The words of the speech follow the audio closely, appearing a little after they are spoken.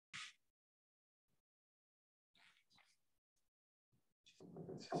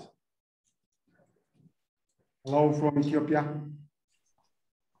Hello from Ethiopia.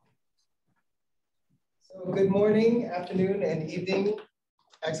 So good morning, afternoon, and evening,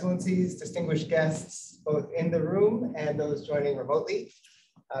 Excellencies, distinguished guests, both in the room and those joining remotely.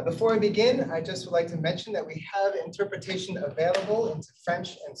 Before I begin, I just would like to mention that we have interpretation available into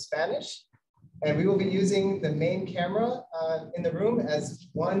French and Spanish, and we will be using the main camera in the room as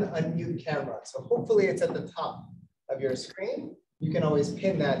one unmute camera. So hopefully it's at the top of your screen. You can always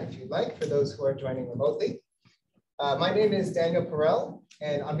pin that if you'd like for those who are joining remotely. My name is Daniel Perell,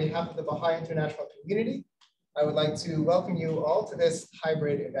 and on behalf of the Baha'i International Community, I would like to welcome you all to this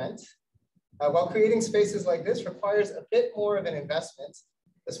hybrid event. While creating spaces like this requires a bit more of an investment,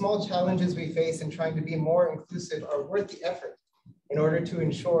 the small challenges we face in trying to be more inclusive are worth the effort in order to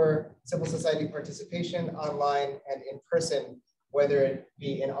ensure civil society participation online and in person, whether it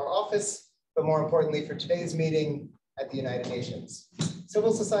be in our office, but more importantly for today's meeting at the United Nations.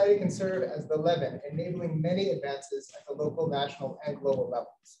 Civil society can serve as the leaven, enabling many advances at the local, national, and global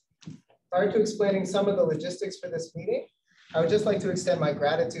levels. Prior to explaining some of the logistics for this meeting, I would just like to extend my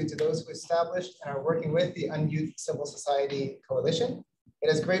gratitude to those who established and are working with the Unmute Civil Society Coalition. It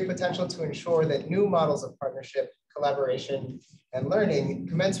has great potential to ensure that new models of partnership, collaboration, and learning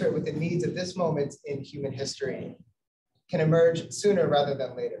commensurate with the needs of this moment in human history can emerge sooner rather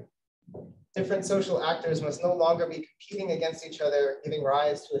than later. Different social actors must no longer be competing against each other, giving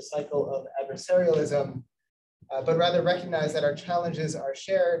rise to a cycle of adversarialism, but rather recognize that our challenges are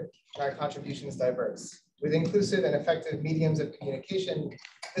shared and our contributions diverse. With inclusive and effective mediums of communication,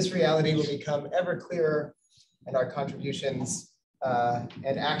 this reality will become ever clearer and our contributions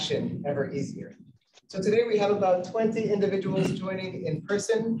and action ever easier. So today we have about 20 individuals joining in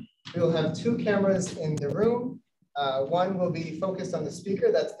person. We will have 2 cameras in the room. One will be focused on the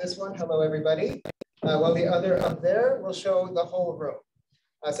speaker, that's this one, hello everybody, while the other up there will show the whole room.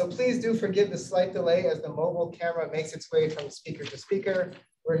 So please do forgive the slight delay as the mobile camera makes its way from speaker to speaker.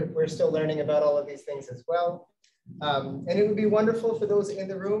 We're still learning about all of these things as well. And it would be wonderful for those in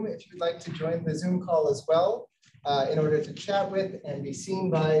the room if you'd like to join the Zoom call as well in order to chat with and be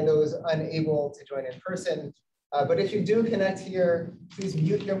seen by those unable to join in person. But if you do connect here, please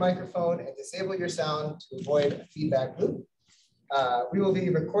mute your microphone and disable your sound to avoid a feedback loop. We will be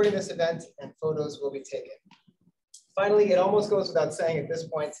recording this event and photos will be taken. Finally, it almost goes without saying at this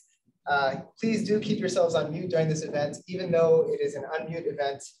point, please do keep yourselves on mute during this event. Even though it is an unmute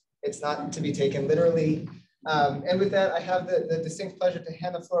event, it's not to be taken literally. And with that, I have the distinct pleasure to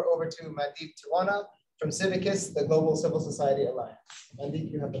hand the floor over to Mandeep Tiwana from CIVICUS, the Global Civil Society Alliance.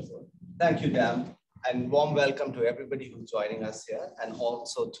 Mandeep, you have the floor. Thank you, Dan, and warm welcome to everybody who's joining us here, and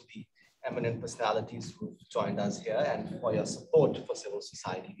also to the eminent personalities who've joined us here, and for your support for civil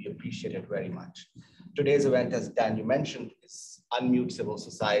society. We appreciate it very much. Today's event, as Dan, you mentioned, is Unmute Civil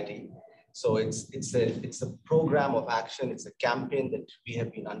Society. So it's a program of action. It's a campaign that we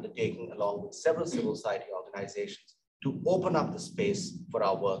have been undertaking along with several civil society organizations to open up the space for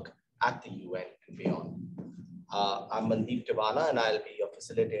our work at the UN and beyond. I'm Mandeep Tiwana, and I'll be your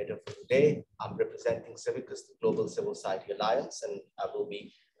facilitator for today. I'm representing CIVICUS, the Global Civil Society Alliance, and I will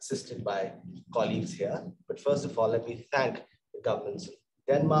be assisted by colleagues here. But first of all, let me thank the governments of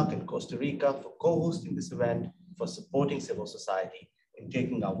Denmark and Costa Rica for co-hosting this event, for supporting civil society in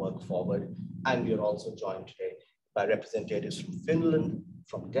taking our work forward. And we are also joined today by representatives from Finland,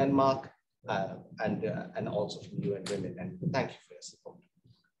 from Denmark, and also from UN Women. And thank you for your support.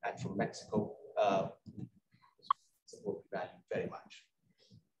 And from Mexico, support we value very much.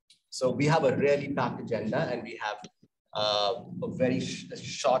 So we have a really packed agenda, and we have a very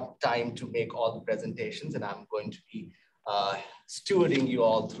short time to make all the presentations, and I'm going to be stewarding you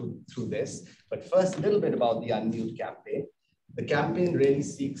all through this. But first, a little bit about the Unmute campaign. The campaign really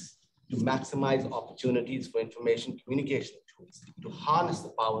seeks to maximize opportunities for information communication tools, to harness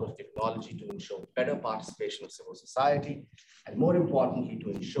the power of technology to ensure better participation of civil society, and more importantly, to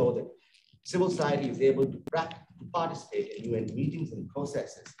ensure that civil society is able to participate in UN meetings and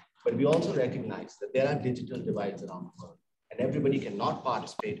processes. But we also recognize that there are digital divides around the world, and everybody cannot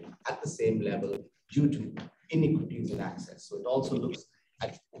participate at the same level due to inequities in access. So it also looks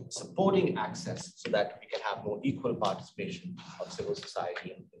at supporting access so that we can have more equal participation of civil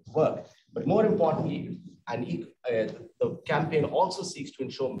society in work. But more importantly, the campaign also seeks to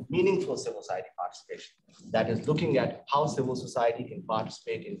ensure meaningful civil society participation. That is looking at how civil society can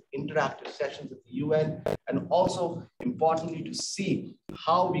participate in interactive sessions at the UN, and also importantly to see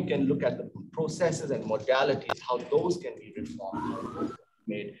how we can look at the processes and modalities, how those can be reformed, how those can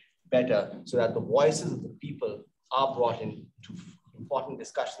be made better, so that the voices of the people are brought into important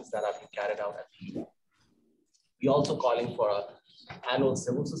discussions that are being carried out at the UN. We're also calling for an annual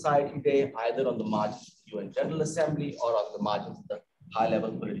civil society day, either on the margins of the UN General Assembly or on the margins of the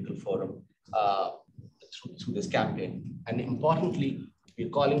high-level political forum through this campaign. And importantly, we're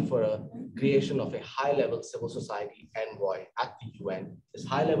calling for a creation of a high-level civil society envoy at the UN. This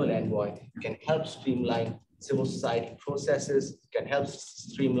high-level envoy can help streamline civil society processes, can help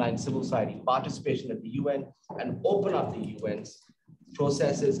streamline civil society participation at the UN, and open up the UN's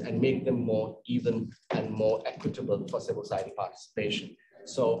processes and make them more even and more equitable for civil society participation.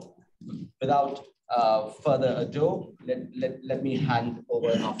 So without further ado, let me hand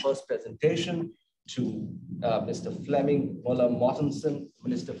over our first presentation to Mr. Flemming Møller Mortensen,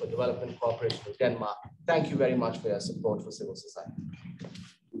 Minister for Development Cooperation of Denmark. Thank you very much for your support for civil society.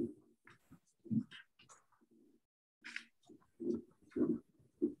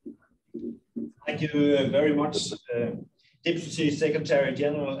 Thank you very much, Deputy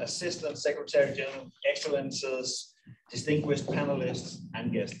Secretary-General, Assistant Secretary-General, Excellencies, distinguished panelists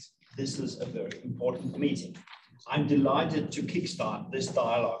and guests. This is a very important meeting. I'm delighted to kickstart this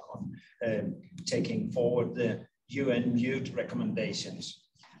dialogue on taking forward the UN Youth recommendations.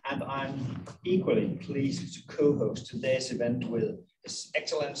 And I'm equally pleased to co-host today's event with His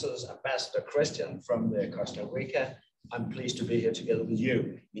Excellencies Ambassador Christian from Costa Rica. I'm pleased to be here together with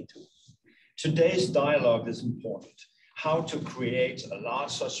you. Me too. Today's dialogue is important. How to create a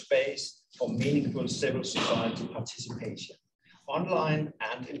larger space for meaningful civil society participation, online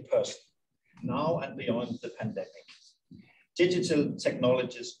and in person, now and beyond the pandemic. Digital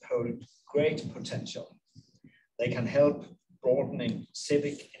technologies hold great potential. They can help broadening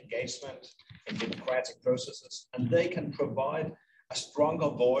civic engagement in democratic processes, and they can provide a stronger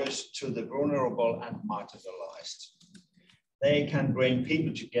voice to the vulnerable and marginalized. They can bring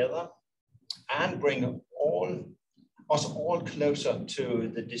people together and bring us all closer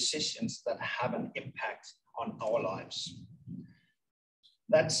to the decisions that have an impact on our lives.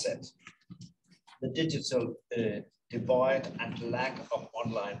 That said, the digital divide and lack of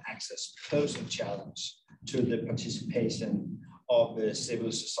online access pose a challenge to the participation of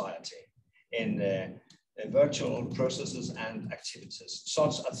civil society in virtual processes and activities,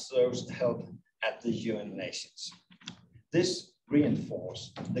 such as those held at the UN Nations. This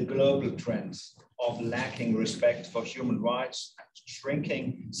reinforces the global trends of lacking respect for human rights and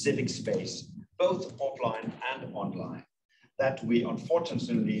shrinking civic space, both offline and online, that we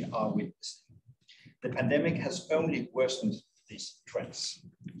unfortunately are witnessing. The pandemic has only worsened these trends.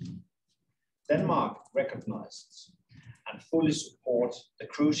 Denmark recognizes and fully supports the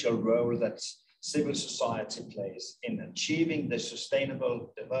crucial role that civil society plays in achieving the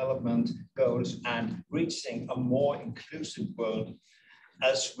sustainable development goals and reaching a more inclusive world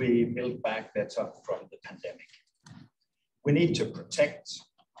as we build back better from the pandemic. We need to protect,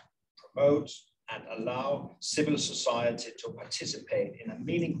 promote, and allow civil society to participate in a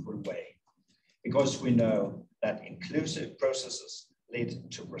meaningful way, because we know that inclusive processes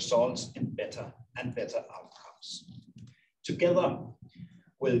lead to results in better and better outcomes. Together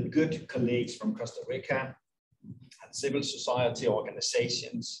with good colleagues from Costa Rica and civil society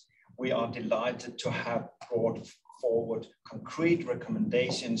organizations, we are delighted to have brought forward concrete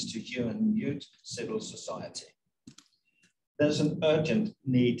recommendations to UN Youth civil society. There's an urgent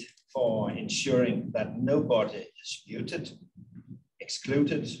need for ensuring that nobody is muted,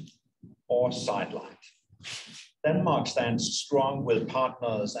 excluded, or sidelined. Denmark stands strong with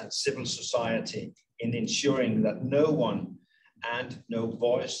partners and civil society in ensuring that no one and no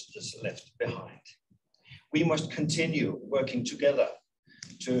voice is left behind. We must continue working together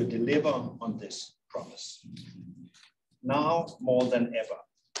to deliver on this promise. Now more than ever,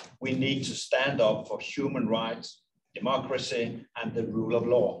 we need to stand up for human rights, democracy, and the rule of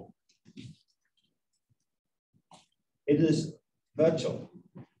law. It is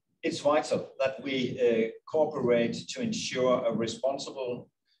it's vital that we cooperate to ensure a responsible,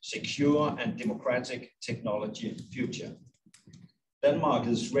 secure, and democratic technology future. Denmark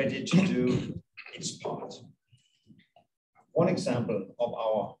is ready to do its part. One example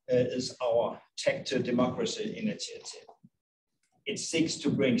of is our Tech to Democracy initiative. It seeks to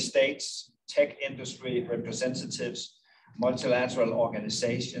bring states, tech industry representatives, multilateral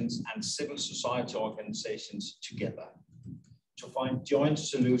organizations, and civil society organizations together to find joint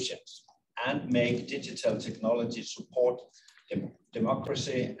solutions and make digital technology support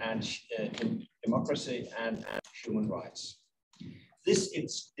democracy and human rights. This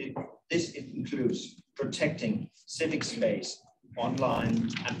includes protecting civic space online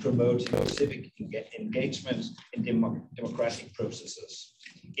and promoting civic engagement in democratic processes.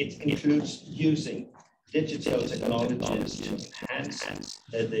 It includes using digital technologies to enhance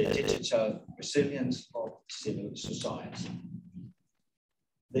the digital resilience of civil society.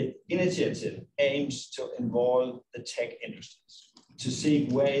 The initiative aims to involve the tech industries to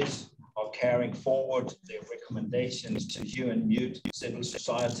seek ways of carrying forward the recommendations to UN civil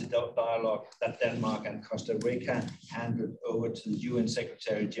society dialogue that Denmark and Costa Rica handed over to the UN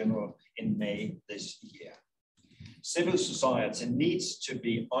Secretary-General in May this year. Civil society needs to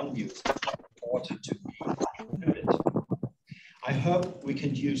be unused in order to be included. I hope we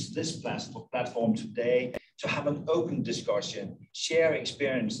can use this platform today to have an open discussion, share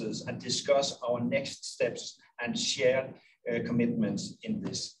experiences, and discuss our next steps and share commitments in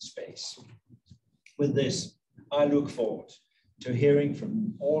this space. With this, I look forward to hearing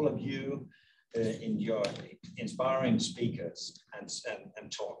from all of you in your inspiring speakers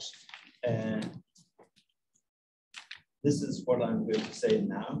and talks. This is what I'm going to say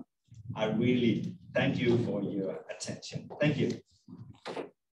now. I really thank you for your attention. Thank you.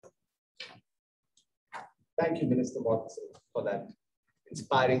 Thank you, Minister Mortensen, for that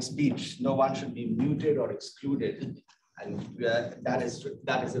inspiring speech. No one should be muted or excluded. And that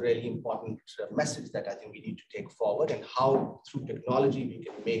is a really important message that I think we need to take forward, and how through technology we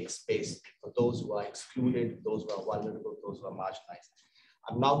can make space for those who are excluded, those who are vulnerable, those who are marginalized.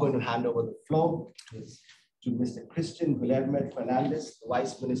 I'm now going to hand over the floor to Mr. Guillermet-Fernández, the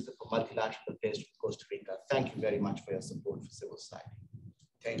Vice Minister for Multilateral Affairs in Costa Rica. Thank you very much for your support for civil society.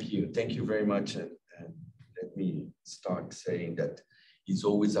 Thank you very much. And let me start saying that it's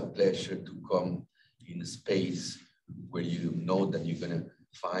always a pleasure to come in a space where you know that you're going to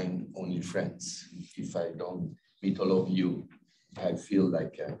find only friends. If I don't meet all of you, I feel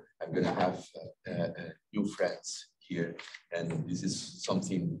like I'm going to have new friends here. And this is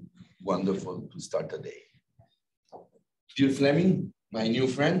something wonderful to start a day. Dear Flemming, my new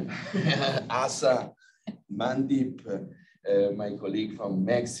friend, Asa, Mandeep, my colleague from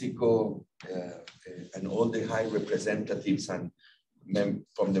Mexico, and all the high representatives and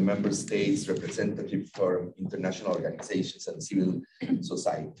from the member states, representatives from international organizations and civil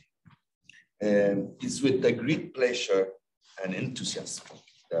society. It's with a great pleasure and enthusiasm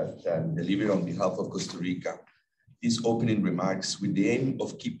that I'm delivering on behalf of Costa Rica these opening remarks with the aim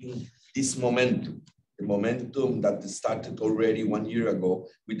of keeping this momentum, the momentum that started already 1 year ago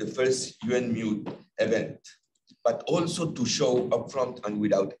with the first UN Mute event, but also to show upfront and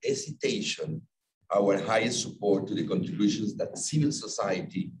without hesitation our highest support to the contributions that civil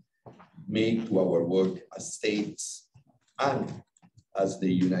society make to our work as states and as the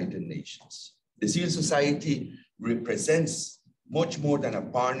United Nations. The civil society represents much more than a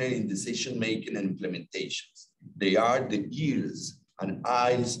partner in decision-making and implementations. They are the ears and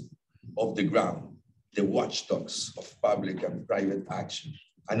eyes of the ground, the watchdogs of public and private action,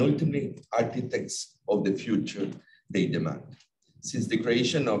 and ultimately architects of the future they demand. Since the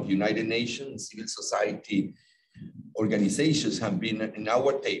creation of United Nations, civil society organizations have been in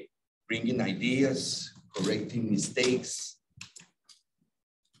our tape, bringing ideas, correcting mistakes,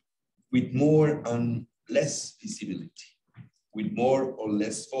 with more and less visibility, with more or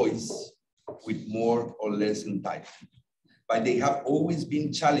less voice, with more or less entitlement. But they have always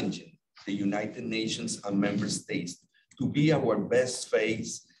been challenging the United Nations and member states to be our best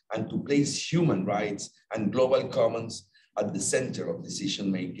face and to place human rights and global commons at the center of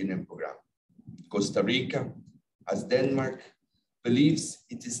decision-making and program. Costa Rica, as Denmark, believes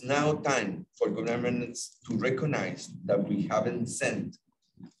it is now time for governments to recognize that we haven't sent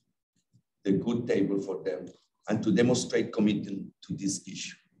the good table for them and to demonstrate commitment to this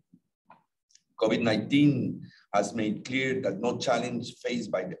issue. COVID-19 has made clear that no challenge faced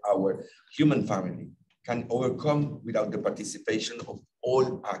by our human family can overcome without the participation of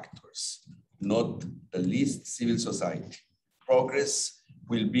all actors, not the least civil society. Progress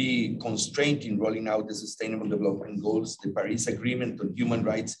will be constrained in rolling out the Sustainable Development Goals, the Paris Agreement on Human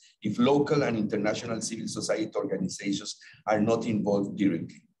Rights, if local and international civil society organizations are not involved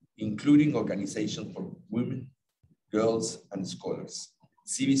directly, including organizations for women, girls, and scholars.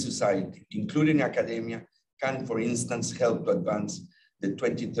 Civil society, including academia, can, for instance, help to advance the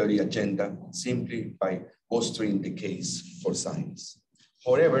 2030 agenda simply by bolstering the case for science.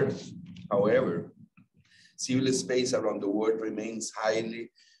 However, civil space around the world remains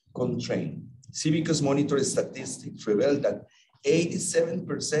highly constrained. CIVICUS monitored statistics reveal that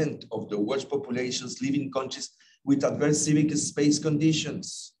 87% of the world's populations live in countries with adverse civic space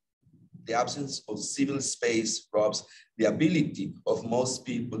conditions. The absence of civil space robs the ability of most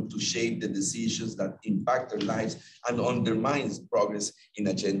people to shape the decisions that impact their lives and undermines progress in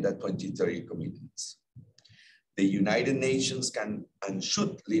Agenda 2030 commitments. The United Nations can and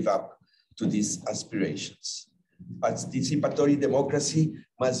should live up to these aspirations. Participatory democracy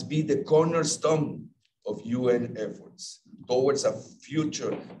must be the cornerstone of UN efforts towards a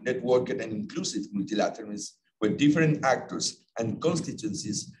future networked and inclusive multilateralism where different actors and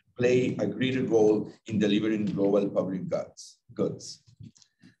constituencies play a greater role in delivering global public goods.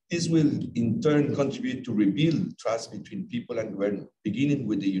 This will in turn contribute to rebuild trust between people and government, beginning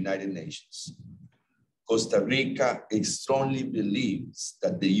with the United Nations. Costa Rica strongly believes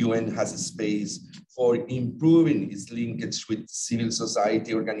that the UN has a space for improving its linkage with civil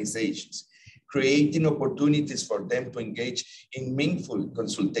society organizations, creating opportunities for them to engage in meaningful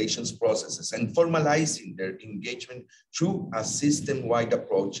consultations processes and formalizing their engagement through a system-wide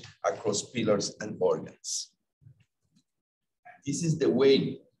approach across pillars and organs. This is the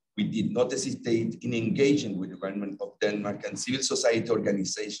way we did not hesitate in engaging with the government of Denmark and civil society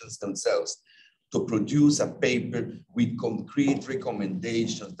organizations themselves to produce a paper with concrete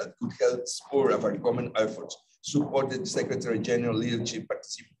recommendations that could help spur our common efforts, support the Secretary-General leadership,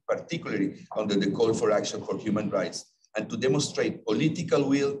 particularly under the call for action for human rights, and to demonstrate political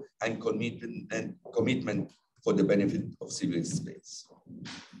will and commitment for the benefit of civil space.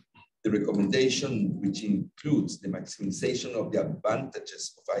 The recommendation, which includes the maximization of the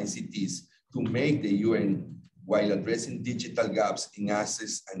advantages of ICTs to make the UN while addressing digital gaps in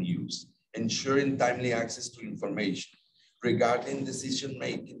access and use, ensuring timely access to information regarding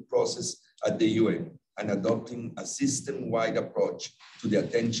decision-making process at the UN, and adopting a system-wide approach to the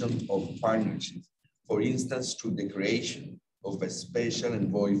attention of partnerships, for instance, through the creation of a special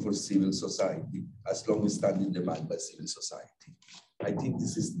envoy for civil society, as long-standing demand by civil society. I think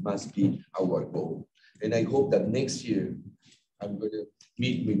this must be our goal. And I hope that next year, I'm going to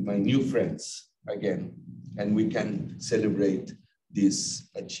meet with my new friends again, and we can celebrate this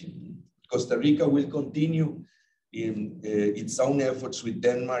achievement. Costa Rica will continue in its own efforts with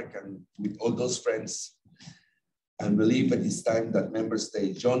Denmark and with all those friends, and believe it is time that member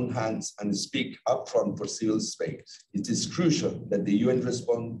states join hands and speak upfront for civil space. It is crucial that the UN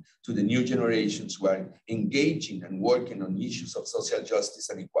respond to the new generations who are engaging and working on issues of social justice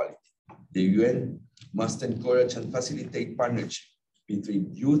and equality. The UN must encourage and facilitate partnership between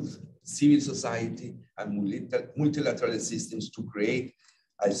youth, civil society, and multilateral systems to create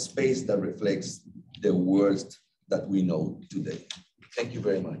a space that reflects the world that we know today. Thank you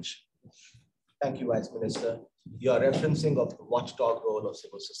very much. Thank you, Vice Minister. You are referencing of the watchdog role of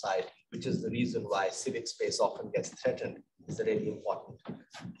civil society, which is the reason why civic space often gets threatened, is a really important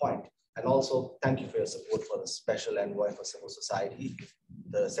point. And also, thank you for your support for the Special Envoy for Civil Society.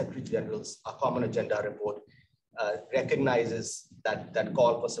 The Secretary-General's Common Agenda report recognizes that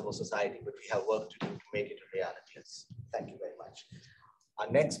call for civil society, but we have work to do to make it a reality. Thank you very much. Our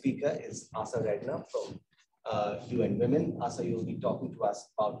next speaker is Regner from UN Women. Asa, you'll be talking to us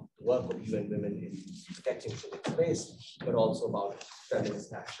about the work of UN Women in protecting civic space, but also about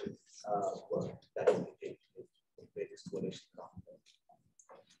feminist action work that is being taken in various coalitions.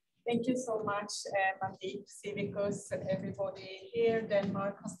 Thank you so much, Mandeep, CIVICUS, and everybody here,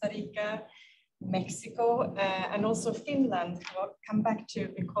 Denmark, Costa Rica, Mexico, and also Finland, I'll come back to,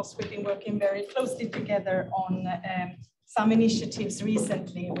 because we've been working very closely together on some initiatives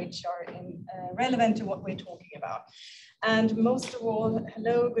recently, which are relevant to what we're talking about. And most of all,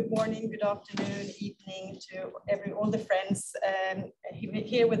 hello, good morning, good afternoon, evening to all the friends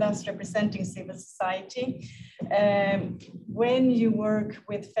here with us representing civil society. When you work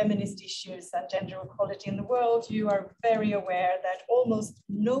with feminist issues and gender equality in the world, you are very aware that almost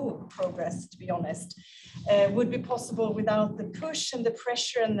no progress, to be honest, would be possible without the push and the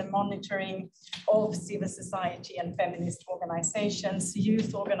pressure and the monitoring of civil society and feminist organizations,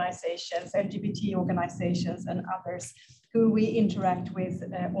 youth organizations, LGBT organizations, and others who we interact with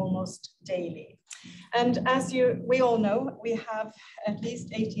almost daily. And as we all know, we have at least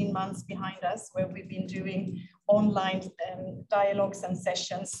 18 months behind us where we've been doing online dialogues and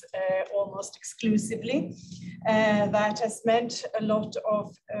sessions almost exclusively. That has meant a lot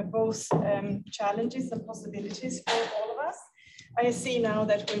of both challenges and possibilities for all of us. I see now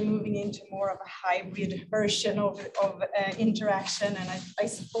that we're moving into more of a hybrid version of interaction, and I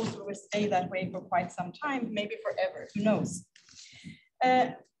suppose we will stay that way for quite some time, maybe forever, who knows.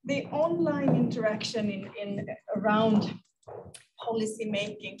 The online interaction around policy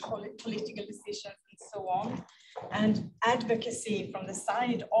making, political decisions, and so on, and advocacy from the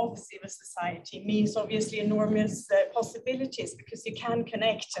side of civil society means obviously enormous possibilities, because you can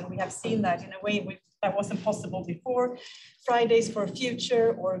connect, and we have seen that in a way that wasn't possible before. Fridays for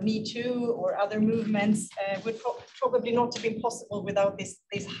Future or Me Too or other movements would probably not have been possible without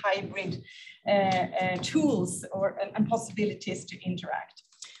these hybrid tools and possibilities to interact.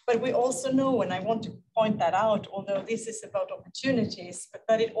 But we also know, and I want to point that out, although this is about opportunities,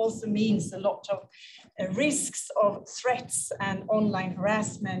 but it also means a lot of risks of threats and online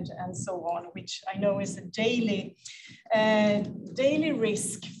harassment and so on, which I know is a daily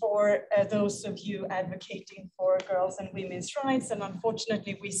risk for those of you advocating for girls' and women's rights. And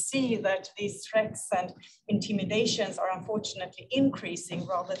unfortunately, we see that these threats and intimidations are unfortunately increasing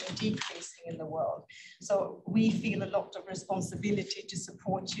rather than decreasing in the world. So we feel a lot of responsibility to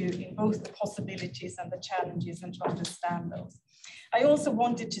support you in both the possibilities and the challenges and to understand those. I also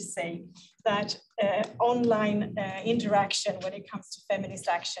wanted to say that online interaction when it comes to feminist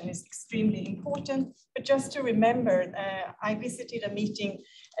action is extremely important. But just to remember, I visited a meeting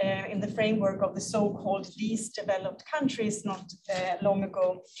in the framework of the so-called least developed countries not long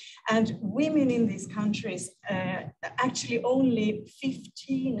ago. And women in these countries, actually only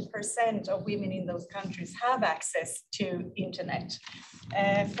 15% of women in those countries have access to internet.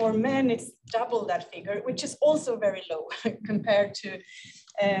 For men, it's double that figure, which is also very low compared to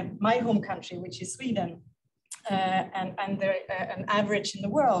my home country, which is Sweden, and an average in the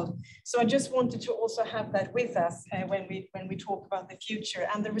world. So I just wanted to also have that with us when we talk about the future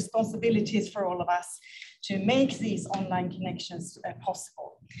and the responsibilities for all of us to make these online connections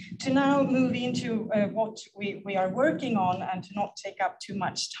possible. To now move into what we are working on and to not take up too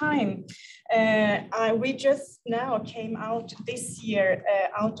much time, we just now came out this year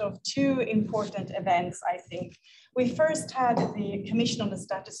out of two important events, I think. We first had the Commission on the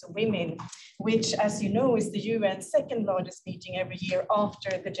Status of Women, which, as you know, is the UN's second largest meeting every year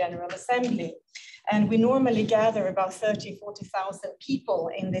after the General Assembly. And we normally gather about 30,000, 40,000 people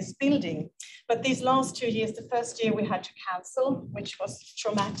in this building. But these last 2 years, the first year we had to cancel, which was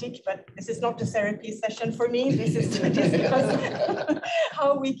traumatic, but this is not a therapy session for me. This is to discuss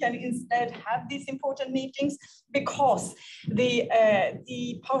how we can instead have these important meetings, because the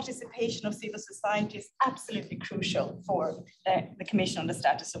participation of civil society is absolutely crucial for the Commission on the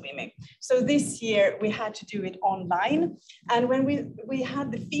Status of Women. So this year we had to do it online. And when we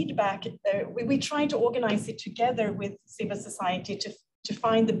had the feedback, we tried to organize it together with civil society to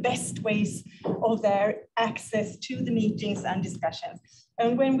find the best ways of their access to the meetings and discussions.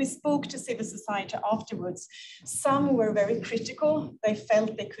 And when we spoke to civil society afterwards, some were very critical. They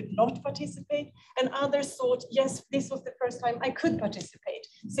felt they could not participate, and others thought, yes, this was the first time I could participate,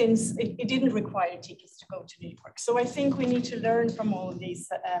 since it didn't require tickets to go to New York. So I think we need to learn from all of these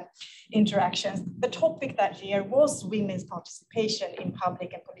interactions. The topic that year was women's participation in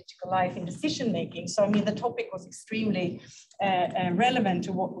public and political life in decision making. So I mean, the topic was extremely relevant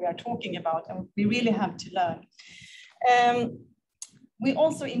to what we are talking about, and we really have to learn. We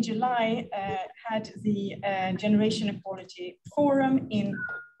also in July had the Generation Equality Forum in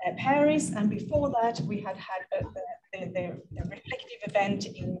Paris, and before that we had the reflective event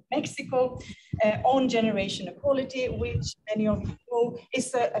in Mexico on generation equality, which many of you know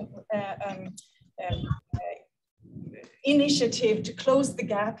is an initiative to close the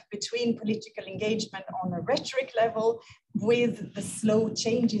gap between political engagement on a rhetoric level with the slow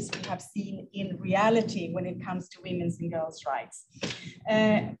changes we have seen in reality when it comes to women's and girls' rights.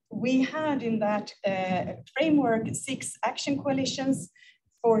 We had in that framework 6 action coalitions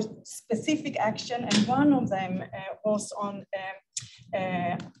for specific action, and one of them was on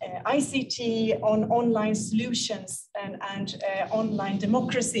ICT, on online solutions and online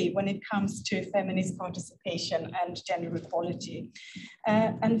democracy when it comes to feminist participation and gender equality.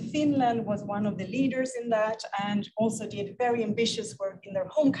 And Finland was one of the leaders in that, and also did very ambitious work in their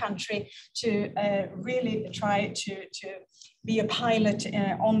home country to really try to be a pilot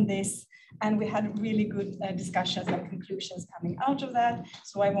on this. And we had really good discussions and conclusions coming out of that.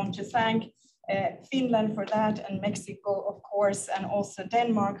 So I want to thank Finland for that, and Mexico, of course, and also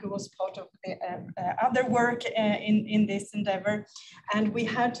Denmark, who was part of the other work in this endeavor. And we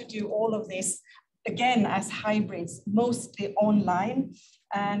had to do all of this, again, as hybrids, mostly online.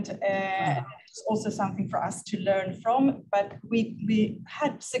 And it's also something for us to learn from, but we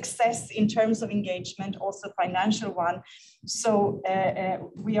had success in terms of engagement, also financial one. So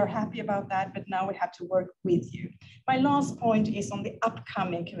we are happy about that, but now we have to work with you. My last point is on the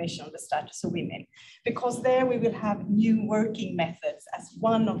upcoming Commission on the Status of Women, because there we will have new working methods as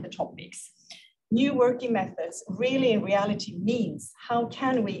one of the topics. New working methods really in reality means how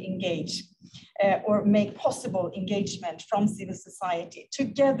can we engage or make possible engagement from civil society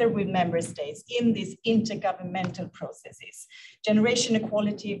together with member states in these intergovernmental processes. Generation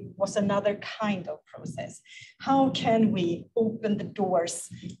equality was another kind of process. How can we open the doors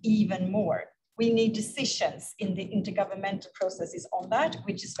even more? We need decisions in the intergovernmental processes on that,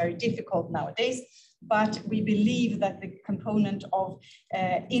 which is very difficult nowadays. but we believe that the component of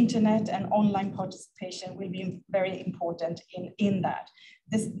internet and online participation will be very important in that.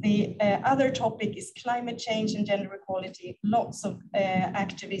 The other topic is climate change and gender equality. Lots of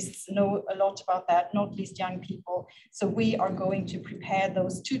activists know a lot about that, not least young people. So we are going to prepare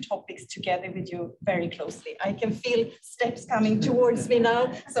those two topics together with you very closely. I can feel steps coming towards me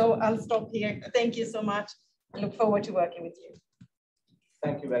now, so I'll stop here. Thank you so much. I look forward to working with you.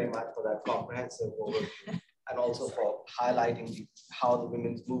 Thank you very much for that comprehensive overview, and also for highlighting how the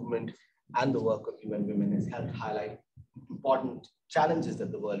women's movement and the work of UN Women has helped highlight important challenges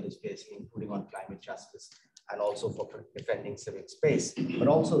that the world is facing, including on climate justice, and also for defending civic space, but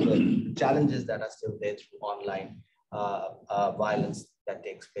also the challenges that are still there through online violence that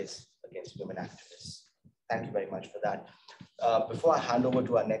takes place against women activists. Thank you very much for that. Before I hand over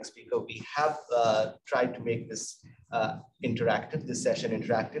to our next speaker, we have tried to make this interactive, this session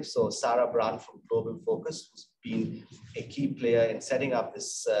interactive. So Sarah Brown from Global Focus, who's been a key player in setting up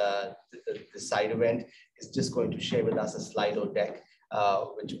this, this side event, is just going to share with us a Slido deck,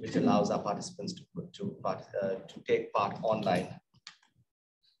 which allows our participants to take part online.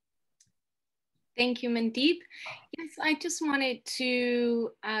 Thank you, Mandeep. Yes, I just wanted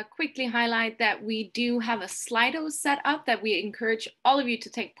to quickly highlight that we do have a Slido set up that we encourage all of you to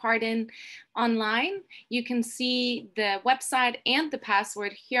take part in online. You can see the website and the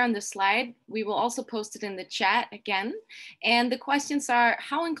password here on the slide. We will also post it in the chat again. And the questions are,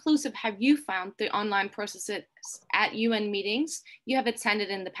 how inclusive have you found the online processes at UN meetings you have attended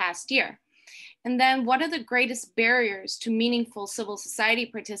in the past year? And then what are the greatest barriers to meaningful civil society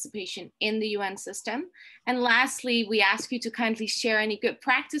participation in the UN system? And lastly, we ask you to kindly share any good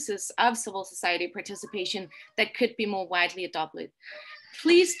practices of civil society participation that could be more widely adopted.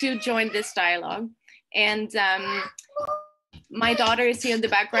 Please do join this dialogue. And my daughter is here in the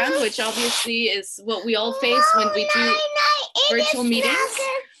background, which obviously is what we all face when we do virtual meetings.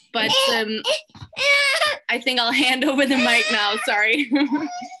 But I think I'll hand over the mic now, sorry.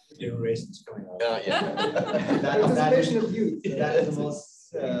 Going on. That is the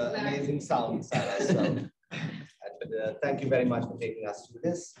most amazing sound, Sarah. So, thank you very much for taking us through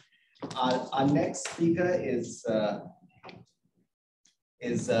this. Our next speaker is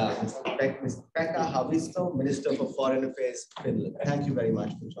Ms. Pekka Haavisto, Minister for Foreign Affairs, Finland. Thank you very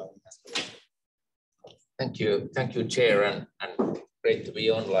much for joining us. Thank you, Chair, and great to be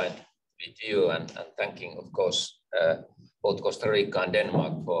online with you, and thanking, of course, both Costa Rica and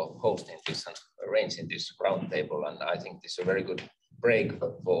Denmark for hosting this and arranging this roundtable. And I think this is a very good break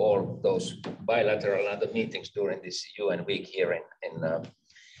for all those bilateral and other meetings during this UN week here in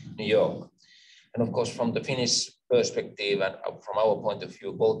New York. And of course, from the Finnish perspective and from our point of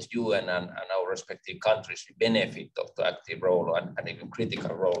view, both UN and our respective countries benefit of the active role and even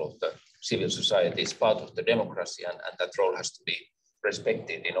critical role of the civil society. It's part of the democracy, and that role has to be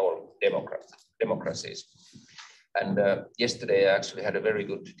respected in all democracies. And yesterday I actually had a very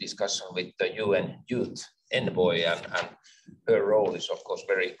good discussion with the UN Youth Envoy, and her role is of course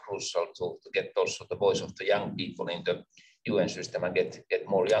very crucial to get also the voice of the young people in the UN system and get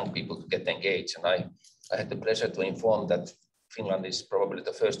more young people to get engaged. And I had the pleasure to inform that Finland is probably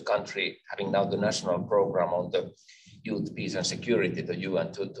the first country having now the national program on the youth, peace and security, the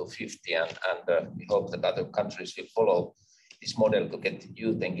UN 2050, and we hope that other countries will follow this model to get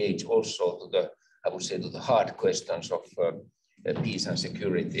youth engaged also to the, I would say, to the hard questions of peace and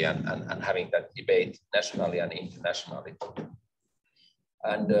security, and having that debate nationally and internationally.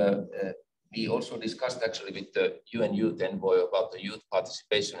 And we also discussed actually with the UN Youth Envoy about the youth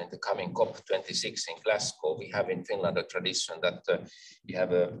participation in the coming COP26 in Glasgow. We have in Finland a tradition that we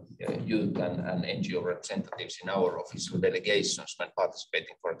have youth and NGO representatives in our official delegations when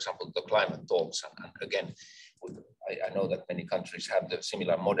participating, for example, the climate talks. And again, I know that many countries have the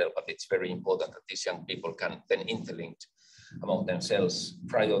similar model, but it's very important that these young people can then interlink among themselves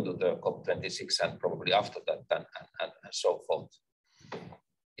prior to the COP26 and probably after that and so forth.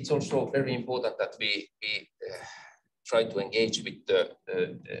 It's also very important that we try to engage with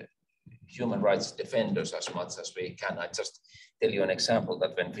the human rights defenders as much as we can. I just tell you an example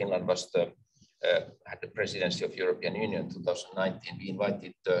that when Finland was had the presidency of European Union 2019, we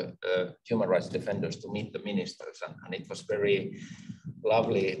invited the human rights defenders to meet the ministers, and it was very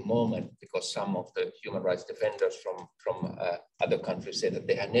lovely moment because some of the human rights defenders from other countries said that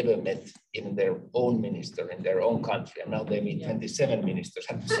they had never met even their own minister in their own country, and now they meet 27 ministers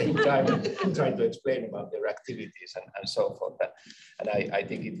at the same time and try to explain about their activities and so forth. And I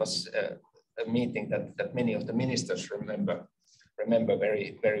think it was a meeting that many of the ministers remember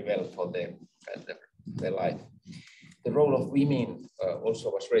very, very well for their life. The role of women also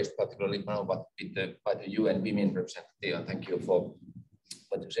was raised particularly now by the UN Women Representative, and thank you for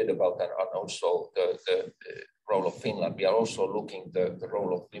what you said about that, and also the role of Finland. We are also looking the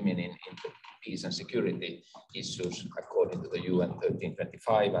role of women in the peace and security issues according to the UN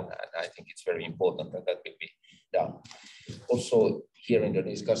 1325, and I think it's very important that that will be done. Also, here in the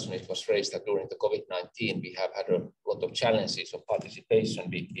discussion, it was raised that during the COVID-19, we have had a lot of challenges of participation.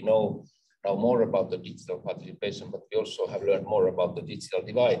 We know now more about the digital participation, but we also have learned more about the digital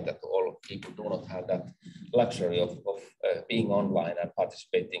divide, that all people do not have that luxury of being online and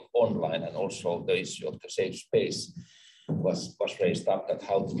participating online, and also the issue of the safe space was raised up, that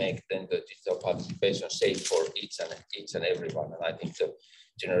how to make then the digital participation safe for each and everyone. And I think the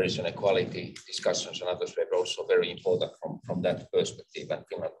generation equality discussions and others were also very important from that perspective, and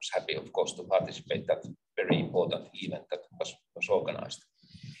Finland was happy, of course, to participate that very important event that was organized.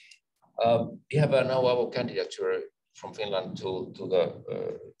 We have now our candidature from Finland to the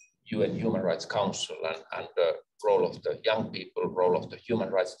UN Human Rights Council, and the role of the young people, role of the human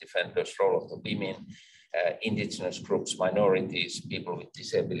rights defenders, role of the women, indigenous groups, minorities, people with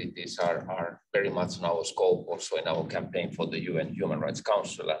disabilities are very much in our scope, also in our campaign for the UN Human Rights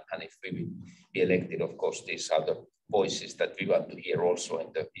Council. And if we be elected, of course, these are the voices that we want to hear also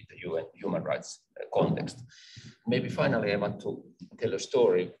in the UN human rights context. Maybe finally, I want to tell a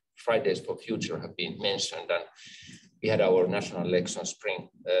story. Fridays for Future have been mentioned, and we had our national election spring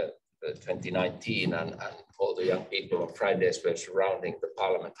 2019, and all the young people of Fridays were surrounding the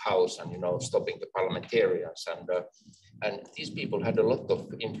Parliament House and, you know, stopping the parliamentarians, and these people had a lot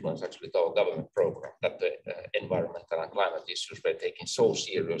of influence actually to our government program, that the environmental and climate issues were taken so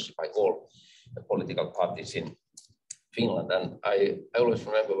seriously by all the political parties in Finland. And I always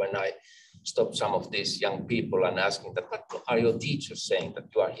remember when I stopped some of these young people and asking that, what are your teachers saying that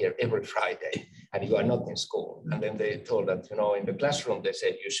you are here every Friday and you are not in school? And then they told that, you know, in the classroom, they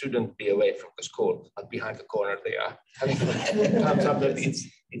said you shouldn't be away from the school, but behind the corner they are having fun.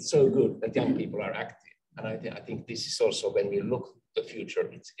 It's so good that young people are active. And I think this is also, when we look at the future,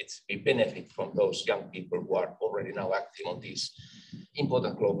 we benefit from those young people who are already now active on these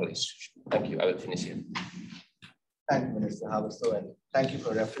important global issues. Thank you. I will finish here. Thank you, Minister Haavisto, and thank you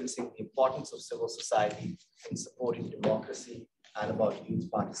for referencing the importance of civil society in supporting democracy and about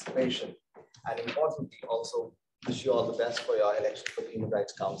youth participation. And importantly, also wish you all the best for your election for the Human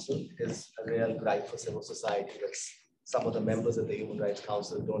Rights Council. It is a real gripe for civil society that some of the members of the Human Rights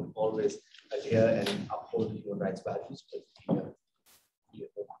Council don't always adhere and uphold the human rights values.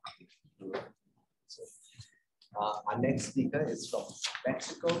 Our next speaker is from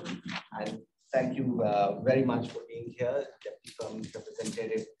Mexico, and thank you very much for being here, Deputy Permanent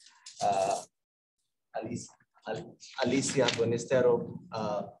Representative Alicia Bonestero.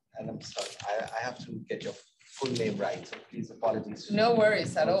 And I'm sorry, I have to get your full name right, so please apologies. No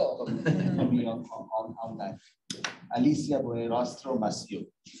worries at all. For me on that. Alicia Buenrostro Macio,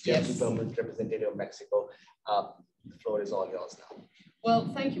 Deputy Permanent Representative of Mexico. The floor is all yours now.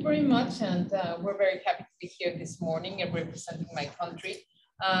 Well, thank you very much, and we're very happy to be here this morning and representing my country.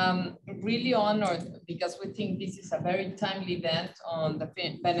 Really honored, because we think this is a very timely event on the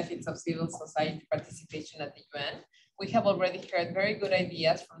benefits of civil society participation at the UN. We have already heard very good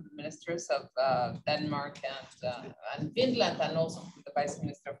ideas from the ministers of Denmark and Finland, and also from the Vice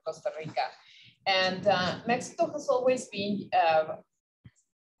Minister of Costa Rica. And Mexico has always been,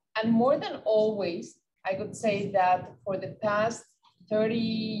 and more than always, I would say that for the past 30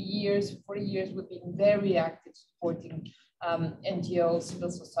 years, 40 years, we've been very active supporting NGO,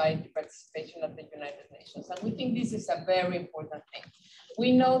 civil society participation at the United Nations. And we think this is a very important thing.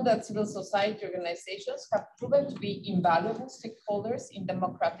 We know that civil society organizations have proven to be invaluable stakeholders in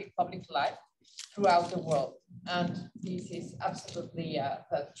democratic public life throughout the world. And this is absolutely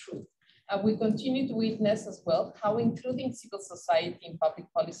true. And we continue to witness as well how including civil society in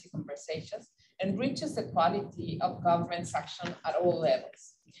public policy conversations enriches the quality of government's action at all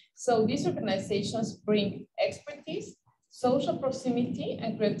levels. So these organizations bring expertise, social proximity,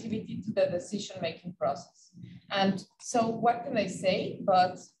 and creativity to the decision-making process. And so what can I say?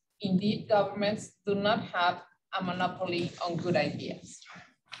 But indeed, governments do not have a monopoly on good ideas.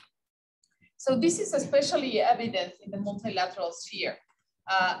 So this is especially evident in the multilateral sphere.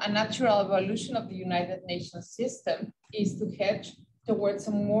 A natural evolution of the United Nations system is to head towards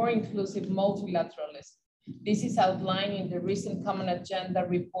a more inclusive multilateralism. This is outlined in the recent Common Agenda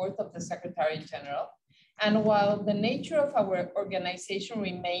report of the Secretary-General. And while the nature of our organization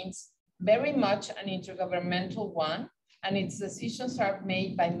remains very much an intergovernmental one, and its decisions are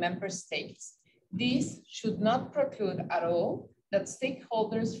made by member states, this should not preclude at all that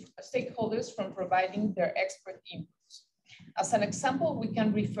stakeholders from providing their expert inputs. As an example, we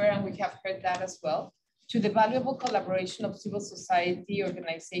can refer, and we have heard that as well, to the valuable collaboration of civil society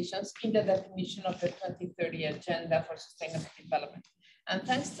organizations in the definition of the 2030 Agenda for Sustainable Development. And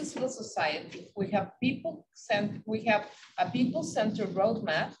thanks to civil society, we have a people-centered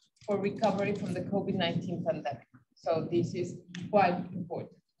roadmap for recovery from the COVID-19 pandemic. So this is quite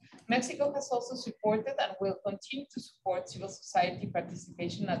important. Mexico has also supported and will continue to support civil society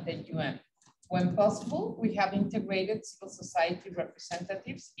participation at the UN. When possible, we have integrated civil society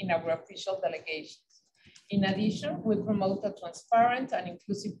representatives in our official delegations. In addition, we promote a transparent and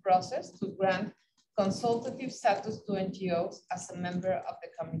inclusive process to grant consultative status to NGOs as a member of the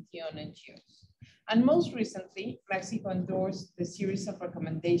Committee on NGOs. And most recently, Mexico endorsed the series of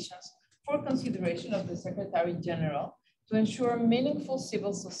recommendations for consideration of the Secretary-General to ensure meaningful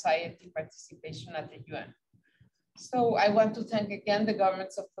civil society participation at the UN. So I want to thank again the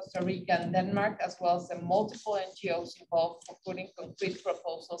governments of Costa Rica and Denmark, as well as the multiple NGOs involved for putting concrete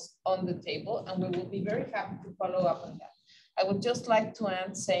proposals on the table, and we will be very happy to follow up on that. I would just like to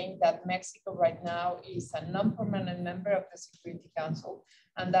end saying that Mexico right now is a non-permanent member of the Security Council,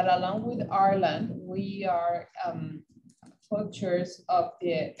 and that along with Ireland, we are co-chairs of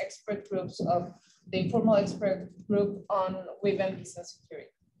the expert groups of the informal expert group on women, peace and security.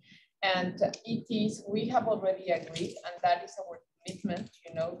 And we have already agreed, and that is our commitment,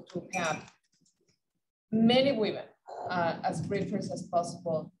 to have many women as briefers as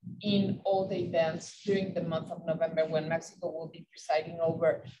possible in all the events during the month of November, when Mexico will be presiding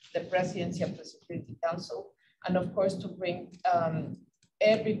over the presidency of the Security Council. And of course, to bring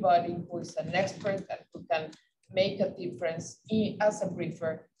everybody who is an expert and who can make a difference as a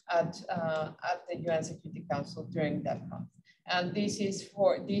briefer at the UN Security Council during that month. And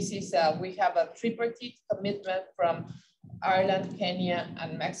we have a tripartite commitment from Ireland, Kenya,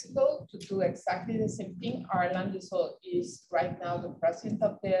 and Mexico to do exactly the same thing. Ireland is right now the president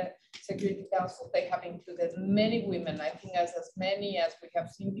of the Security Council. They have included many women, I think as many as we have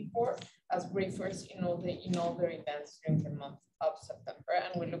seen before, as briefers in all their events during the month of September.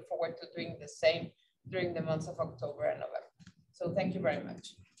 And we look forward to doing the same during the months of October and November. So thank you very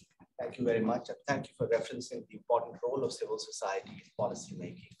much. Thank you very much. And thank you for referencing the important role of civil society in policy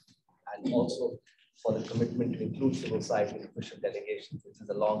making, and also for the commitment to include civil society in official delegations. This is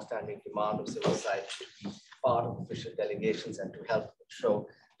a long-standing demand of civil society to be part of official delegations and to help show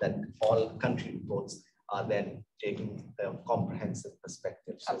that all country reports are then taking a comprehensive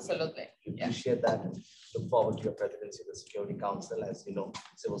perspective. So absolutely. We appreciate that and look forward to your presidency of the Security Council. As you know,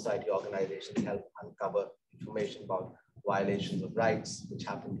 civil society organizations help uncover information about violations of rights which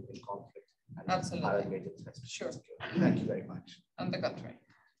happen to be in conflict. And absolutely. Sure. Thank you very much. On the contrary.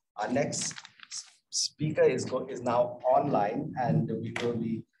 Our next speaker is now online, and we will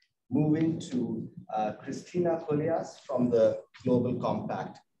be moving to Christina Collias from the Global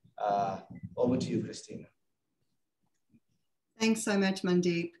Compact. Over to you, Christina. Thanks so much,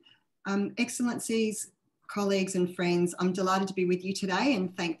 Mandeep. Excellencies, colleagues and friends, I'm delighted to be with you today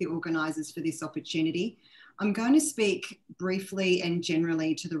and thank the organisers for this opportunity. I'm going to speak briefly and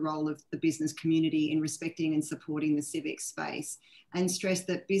generally to the role of the business community in respecting and supporting the civic space, and stress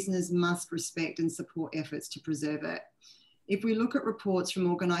that business must respect and support efforts to preserve it. If we look at reports from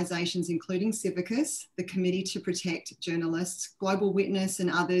organisations including CIVICUS, the Committee to Protect Journalists, Global Witness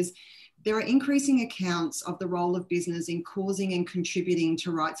and others, there are increasing accounts of the role of business in causing and contributing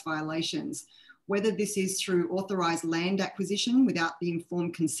to rights violations, whether this is through authorised land acquisition without the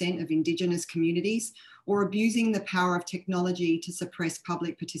informed consent of Indigenous communities, or abusing the power of technology to suppress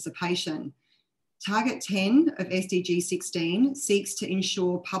public participation. Target 10 of SDG 16 seeks to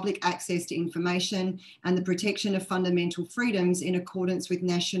ensure public access to information and the protection of fundamental freedoms in accordance with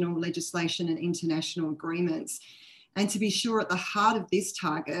national legislation and international agreements. And to be sure, at the heart of this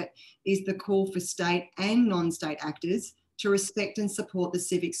target is the call for state and non-state actors to respect and support the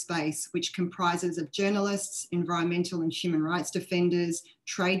civic space, which comprises of journalists, environmental and human rights defenders,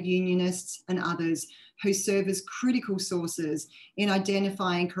 trade unionists and others who serve as critical sources in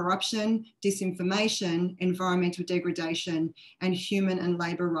identifying corruption, disinformation, environmental degradation, and human and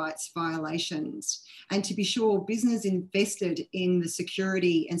labour rights violations. And to be sure, business invested in the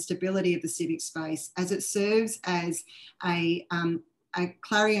security and stability of the civic space as it serves as a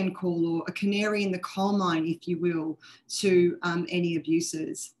clarion call or a canary in the coal mine, if you will, to any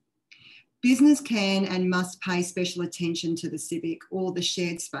abuses. Business can and must pay special attention to the civic or the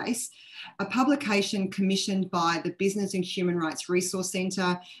shared space, a publication commissioned by the Business and Human Rights Resource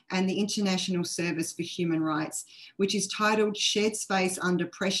Centre and the International Service for Human Rights, which is titled Shared Space Under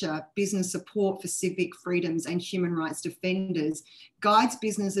Pressure, Business Support for Civic Freedoms and Human Rights Defenders, guides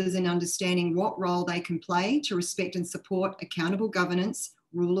businesses in understanding what role they can play to respect and support accountable governance,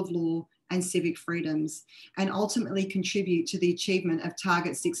 rule of law, and civic freedoms, and ultimately contribute to the achievement of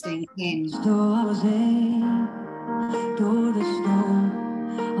Target 1610.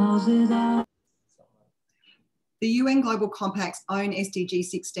 The UN Global Compact's own SDG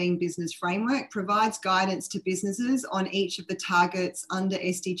 16 business framework provides guidance to businesses on each of the targets under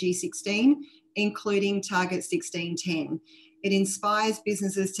SDG 16, including Target 1610. It inspires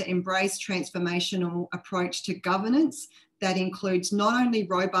businesses to embrace transformational approach to governance that includes not only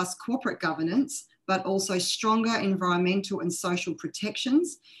robust corporate governance, but also stronger environmental and social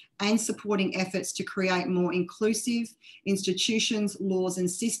protections, and supporting efforts to create more inclusive institutions, laws, and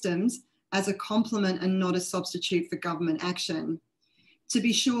systems as a complement and not a substitute for government action. To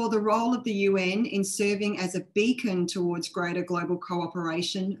be sure, the role of the UN in serving as a beacon towards greater global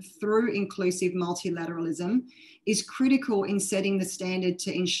cooperation through inclusive multilateralism is critical in setting the standard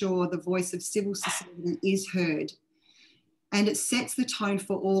to ensure the voice of civil society is heard. And it sets the tone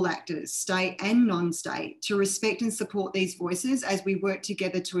for all actors, state and non-state, to respect and support these voices as we work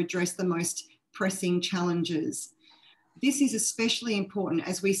together to address the most pressing challenges. This is especially important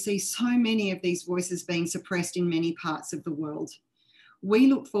as we see so many of these voices being suppressed in many parts of the world. We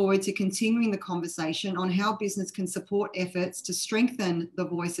look forward to continuing the conversation on how business can support efforts to strengthen the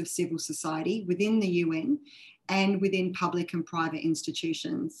voice of civil society within the UN and within public and private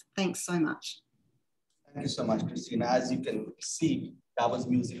institutions. Thanks so much. Thank you so much, Christina. As you can see, that was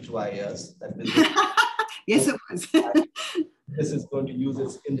music to our ears. Yes, it was. This is going to use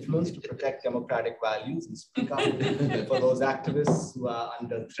its influence to protect democratic values and speak up for those activists who are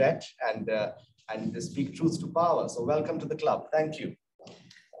under threat and speak truth to power. So welcome to the club. Thank you.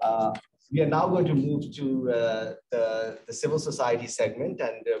 We are now going to move to the civil society segment,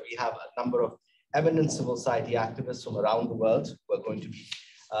 and we have a number of eminent civil society activists from around the world who are going to be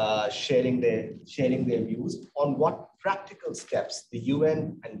sharing their views on what practical steps the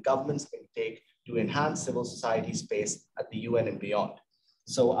UN and governments can take to enhance civil society space at the UN and beyond.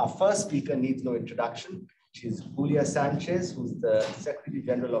 So our first speaker needs no introduction. She's Julia Sanchez, who's the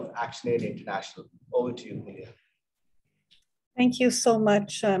Secretary-General of ActionAid International. Over to you, Julia. Thank you so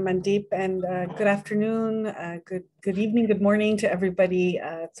much, Mandeep, and good afternoon, good evening, good morning to everybody.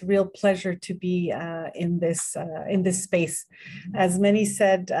 It's a real pleasure to be in this space. As many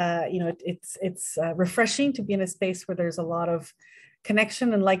said, it's refreshing to be in a space where there's a lot of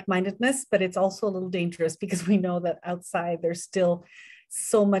connection and like-mindedness, but it's also a little dangerous because we know that outside there's still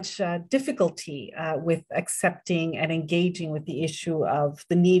so much difficulty with accepting and engaging with the issue of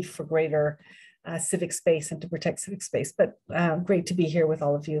the need for greater civic space and to protect civic space, but great to be here with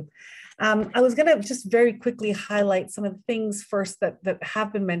all of you. I was going to just very quickly highlight some of the things first that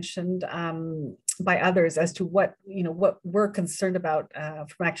have been mentioned by others as to what we're concerned about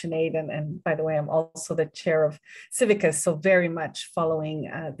from ActionAid, and by the way, I'm also the chair of CIVICUS, so very much following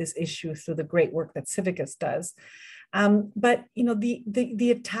this issue through the great work that CIVICUS does. But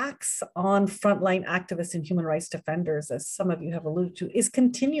the attacks on frontline activists and human rights defenders, as some of you have alluded to, is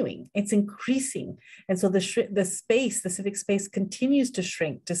continuing. It's increasing, and so the civic space continues to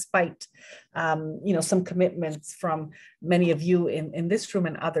shrink, despite some commitments from many of you in this room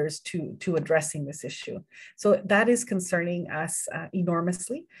and others to addressing this issue. So that is concerning us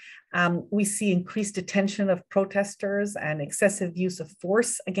enormously. We see increased detention of protesters and excessive use of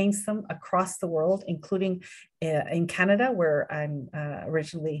force against them across the world, including in Canada, where I'm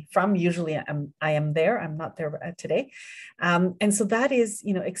originally from. Usually I am there, I'm not there today. And so that is,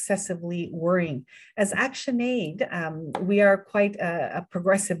 excessively worrying. As ActionAid, we are quite a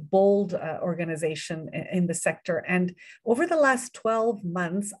progressive, bold organization in the sector. And over the last 12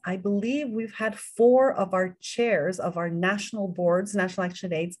 months, I believe we've had 4 of our chairs of our national boards, national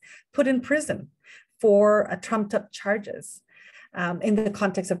ActionAids, put in prison for trumped up charges in the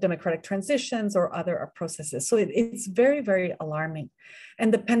context of democratic transitions or other processes. So it's very, very alarming.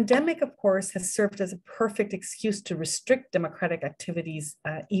 And the pandemic, of course, has served as a perfect excuse to restrict democratic activities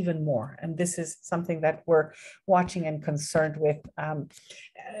even more. And this is something that we're watching and concerned with,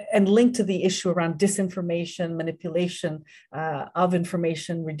 and linked to the issue around disinformation, manipulation of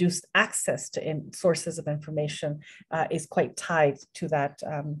information, reduced access to sources of information is quite tied to that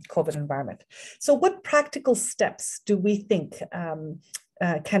COVID environment. So what practical steps do we think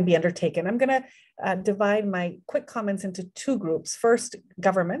can be undertaken. I'm going to divide my quick comments into two groups. First,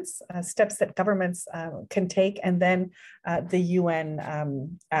 governments, steps that governments can take, and then the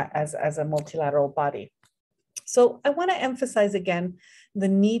UN as a multilateral body. So I want to emphasize again the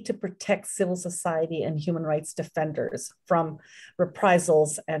need to protect civil society and human rights defenders from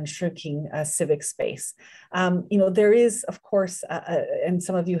reprisals and shrinking civic space. There is, of course, and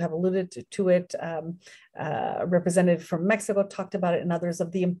some of you have alluded to it, representative from Mexico talked about it, and others,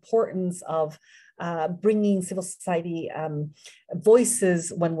 of the importance of bringing civil society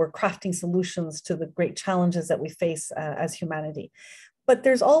voices when we're crafting solutions to the great challenges that we face as humanity. But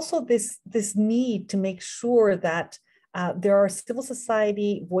there's also this need to make sure that there are civil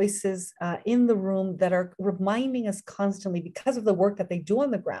society voices in the room that are reminding us constantly, because of the work that they do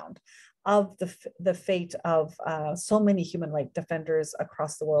on the ground, of the fate of so many human rights defenders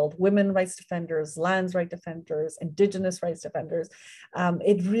across the world, women rights defenders, lands rights defenders, indigenous rights defenders.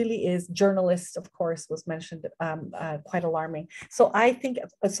 It really is, journalists, of course, was mentioned, quite alarming. So I think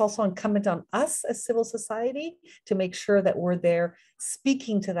it's also incumbent on us as civil society to make sure that we're there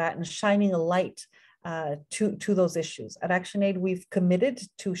speaking to that and shining a light to those issues. At ActionAid, we've committed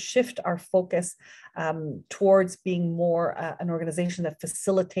to shift our focus towards being more an organization that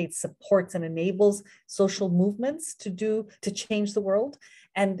facilitates, supports, and enables social movements to change the world.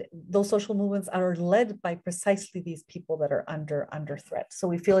 And those social movements are led by precisely these people that are under threat. So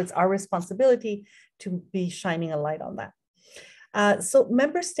we feel it's our responsibility to be shining a light on that. So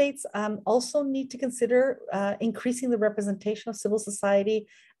member states also need to consider increasing the representation of civil society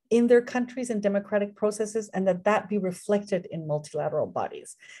in their countries and democratic processes, and that be reflected in multilateral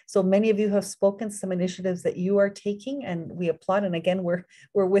bodies. So many of you have spoken some initiatives that you are taking, and we applaud. And again, we're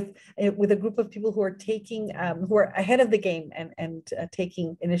with a group of people who are taking, who are ahead of the game and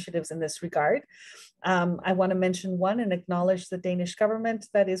taking initiatives in this regard. I want to mention one and acknowledge the Danish government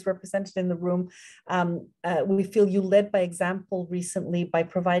that is represented in the room. We feel you led by example recently by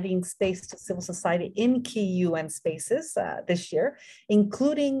providing space to civil society in key UN spaces this year,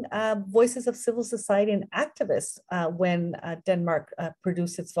 including voices of civil society and activists when Denmark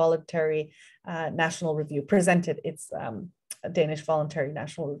produced its voluntary national review, presented its Danish voluntary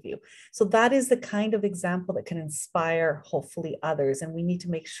national review. So that is the kind of example that can inspire, hopefully, others. And we need to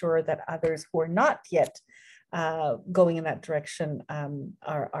make sure that others who are not yet going in that direction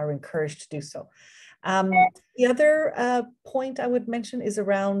are encouraged to do so. The other point I would mention is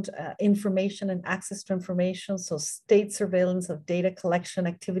around information and access to information. So state surveillance of data collection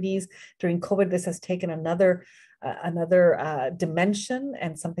activities. During COVID, this has taken another dimension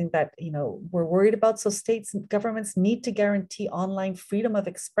and something that we're worried about. So states and governments need to guarantee online freedom of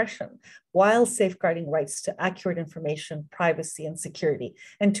expression while safeguarding rights to accurate information, privacy, and security,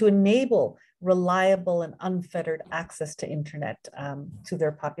 and to enable reliable and unfettered access to internet to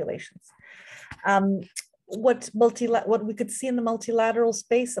their populations. What we could see in the multilateral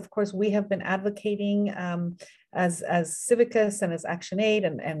space, of course, we have been advocating as CIVICUS and as ActionAid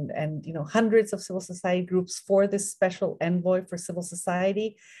and hundreds of civil society groups for this special envoy for civil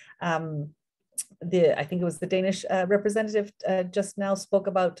society. I think it was the Danish representative just now spoke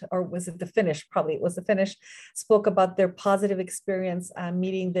about, or was it the Finnish? Probably it was the Finnish, spoke about their positive experience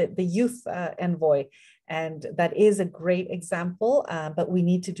meeting the youth envoy. And that is a great example, but we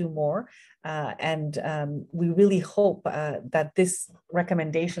need to do more. We really hope that this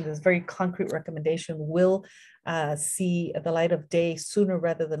recommendation, this very concrete recommendation, will see the light of day sooner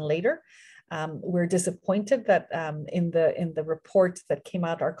rather than later. We're disappointed that in the report that came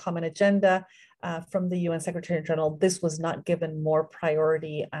out, our common agenda from the UN Secretary-General, this was not given more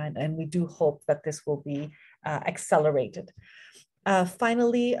priority, and we do hope that this will be accelerated.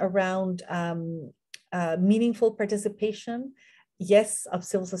 Finally, around meaningful participation, yes, of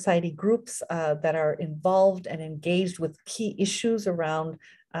civil society groups that are involved and engaged with key issues around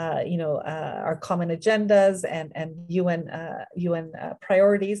our common agendas and UN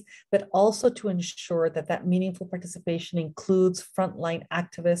priorities, but also to ensure that meaningful participation includes frontline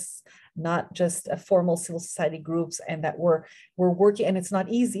activists, not just formal civil society groups, and that we're working, and it's not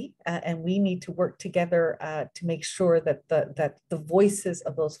easy, and we need to work together to make sure that the voices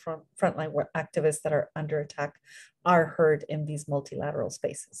of those frontline activists that are under attack are heard in these multilateral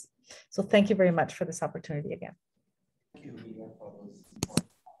spaces. So thank you very much for this opportunity again. Thank you, Rica, for those important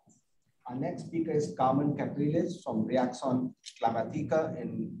comments. Our next speaker is Carmen Capriles from Reacción Climática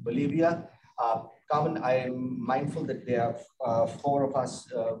in Bolivia. Carmen, I am mindful that there are four of us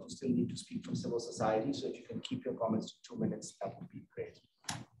who still need to speak from civil society. So if you can keep your comments to 2 minutes, that would be great.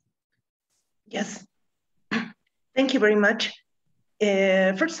 Yes, thank you very much.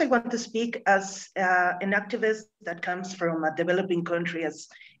 First, I want to speak as an activist that comes from a developing country as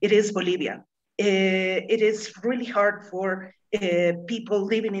it is Bolivia. It is really hard for people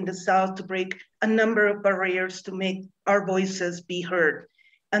living in the South to break a number of barriers to make our voices be heard.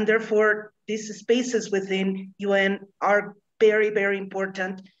 And therefore, these spaces within UN are very, very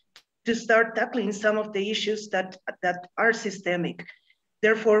important to start tackling some of the issues that are systemic.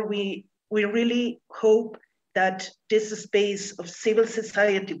 Therefore, we really hope that this space of civil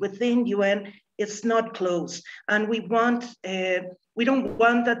society within UN is not closed. And we don't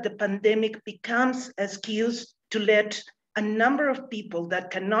want that the pandemic becomes an excuse to let a number of people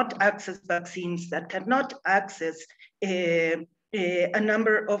that cannot access vaccines, that cannot access a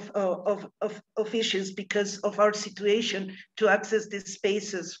number of issues because of our situation, to access these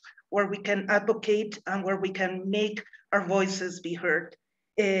spaces where we can advocate and where we can make our voices be heard.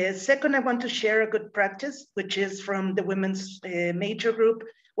 Second, I want to share a good practice, which is from the women's major group.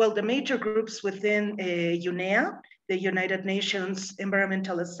 Well, the major groups within UNEA, the United Nations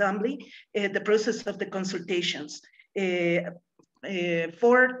Environmental Assembly, the process of the consultations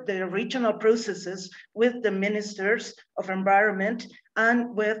for the regional processes with the ministers of environment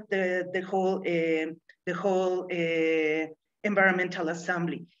and with the whole environmental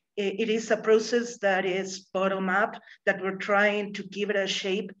assembly. It is a process that is bottom up, that we're trying to give it a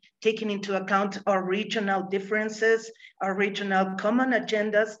shape, taking into account our regional differences, our regional common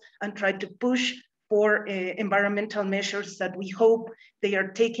agendas, and try to push for environmental measures that we hope they are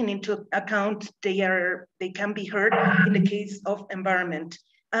taken into account, they can be heard in the case of environment.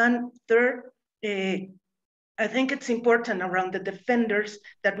 And third, I think it's important around the defenders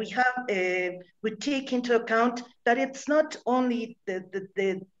that we take into account that it's not only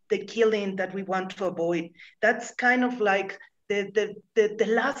the killing that we want to avoid. That's kind of like the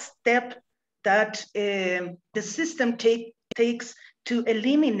last step that the system takes to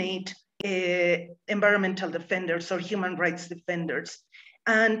eliminate environmental defenders or human rights defenders.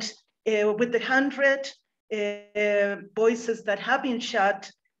 And with the 100 voices that have been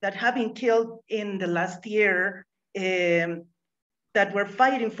shot, that have been killed in the last year, that were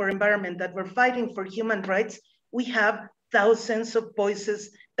fighting for environment, that were fighting for human rights, we have thousands of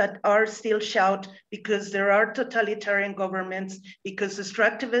voices that are still shout because there are totalitarian governments, because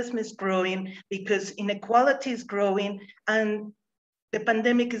extractivism is growing, because inequality is growing, and the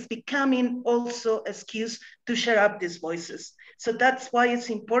pandemic is becoming also an excuse to shut up these voices. So that's why it's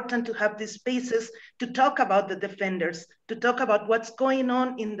important to have these spaces to talk about the defenders, to talk about what's going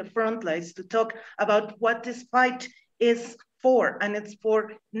on in the front lines, to talk about what this fight is for. And it's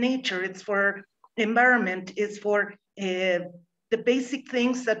for nature, it's for environment, it's for the basic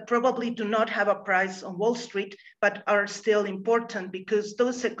things that probably do not have a price on Wall Street, but are still important because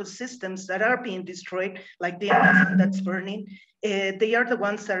those ecosystems that are being destroyed, like the Amazon that's burning, they are the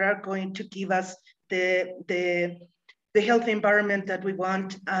ones that are going to give us the healthy environment that we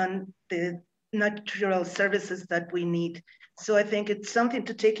want and the natural services that we need. So I think it's something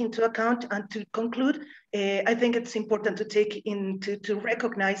to take into account. And to conclude, I think it's important to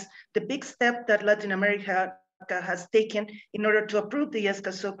recognize the big step that Latin America has taken in order to approve the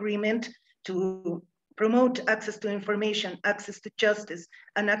Escazú agreement, to promote access to information, access to justice,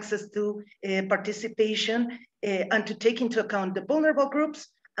 and access to participation, and to take into account the vulnerable groups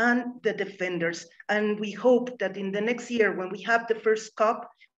and the defenders. And we hope that in the next year, when we have the first COP,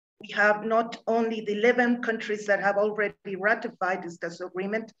 we have not only the 11 countries that have already ratified this Escazú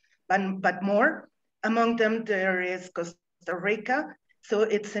agreement, but more. Among them, there is Costa Rica. So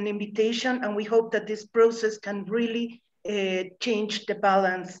it's an invitation, and we hope that this process can really change the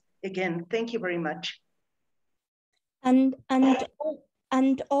balance again. Thank you very much. And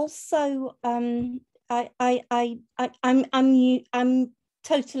also, I'm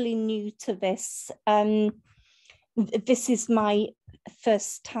totally new to this. This is my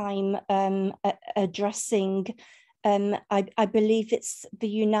first time addressing. I believe it's the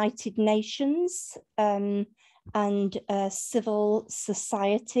United Nations. And civil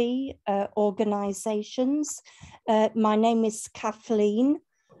society organizations. My name is Kathleen.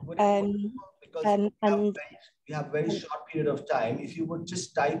 And we have very short period of time. If you would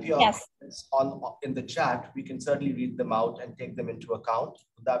just type your comments in the chat, we can certainly read them out and take them into account.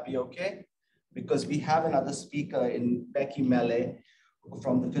 Would that be okay? Because we have another speaker in Becky Mele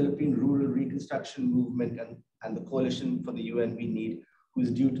from the Philippine Rural Reconstruction Movement and the Coalition for the UN We Need, who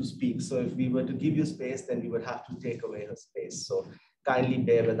is due to speak. So if we were to give you space, then we would have to take away her space. So kindly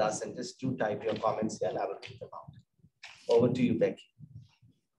bear with us and just do type your comments here and I will read them out. Over to you, Becky.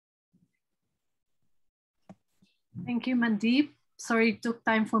 Thank you, Mandeep. Sorry, it took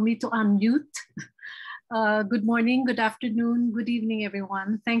time for me to unmute. Good morning, good afternoon, good evening,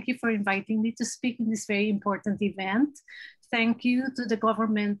 everyone. Thank you for inviting me to speak in this very important event. Thank you to the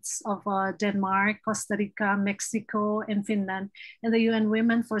governments of Denmark, Costa Rica, Mexico, and Finland, and the UN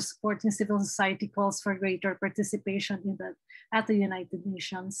Women for supporting civil society calls for greater participation at the United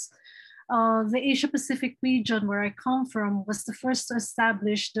Nations. The Asia-Pacific region, where I come from, was the first to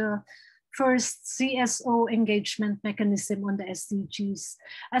establish the first CSO engagement mechanism on the SDGs.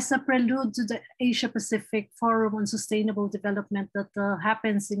 As a prelude to the Asia-Pacific Forum on Sustainable Development that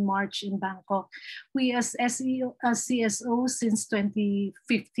happens in March in Bangkok, we as CSO since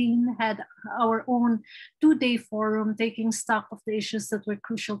 2015 had our own two-day forum taking stock of the issues that were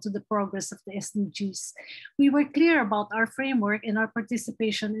crucial to the progress of the SDGs. We were clear about our framework and our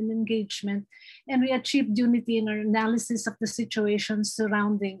participation and engagement, and we achieved unity in our analysis of the situation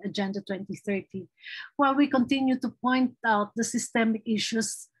surrounding Agenda 2030, while we continue to point out the systemic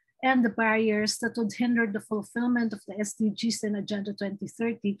issues and the barriers that would hinder the fulfillment of the SDGs and Agenda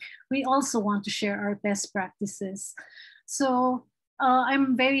 2030. We also want to share our best practices. So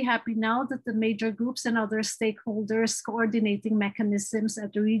I'm very happy now that the major groups and other stakeholders coordinating mechanisms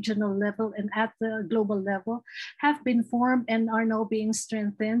at the regional level and at the global level have been formed and are now being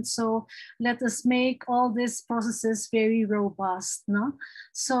strengthened. So let us make all these processes very robust. No?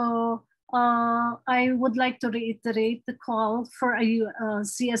 So I would like to reiterate the call for a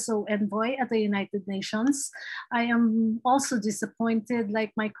CSO envoy at the United Nations. I am also disappointed,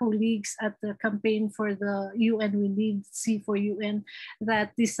 like my colleagues at the campaign for the UN We Need C4UN,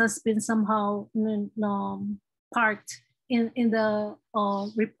 that this has been somehow part in the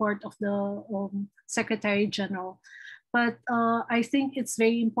report of the Secretary-General. But I think it's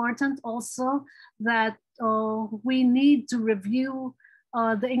very important also that we need to review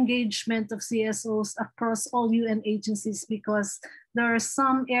the engagement of CSOs across all UN agencies, because there are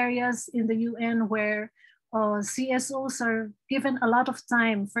some areas in the UN where CSOs are given a lot of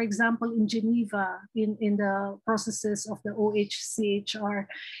time. For example, in Geneva, in the processes of the OHCHR,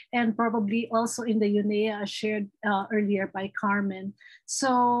 and probably also in the UNGA, as shared earlier by Carmen.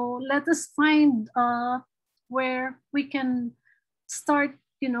 So let us find where we can start,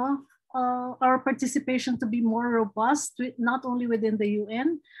 our participation to be more robust, not only within the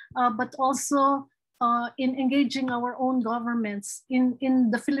UN, but also in engaging our own governments. In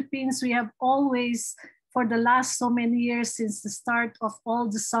the Philippines, we have always, for the last so many years, since the start of all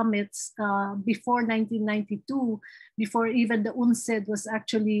the summits before 1992, before even the UNCED was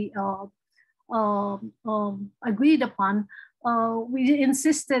actually agreed upon, we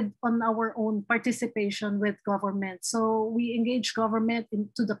insisted on our own participation with government. So we engaged government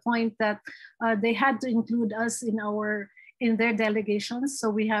to the point that they had to include us in their delegations.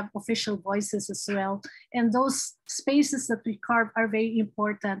 So we have official voices as well. And those spaces that we carve are very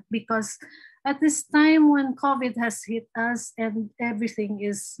important, because at this time when COVID has hit us and everything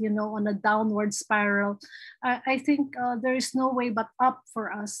is, on a downward spiral, I think there is no way but up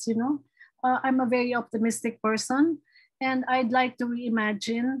for us, I'm a very optimistic person. And I'd like to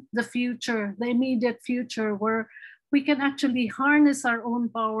reimagine the future, the immediate future, where we can actually harness our own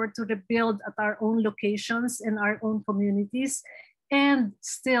power to rebuild at our own locations and our own communities, and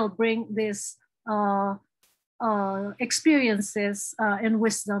still bring these experiences and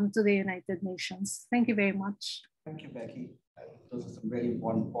wisdom to the United Nations. Thank you very much. Thank you, Becky. Those are some very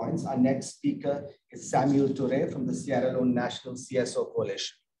important points. Our next speaker is Samuel Touré from the Sierra Leone National CSO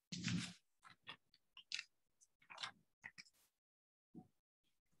Coalition.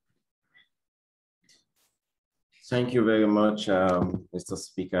 Thank you very much, Mr.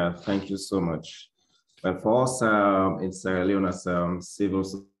 Speaker. Thank you so much. Well, for us in Sierra Leone as civil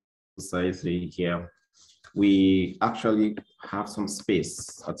society here, we actually have some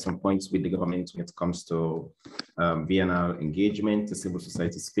space at some points with the government when it comes to VNR engagement, the civil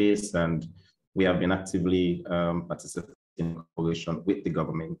society space, and we have been actively participating in coalition with the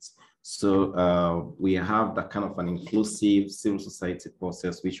government. So we have that kind of an inclusive civil society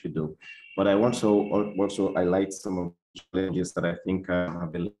process, which we do. But I want to also highlight some of the challenges that I think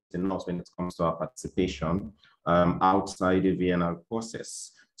have been enough when it comes to our participation outside the VNR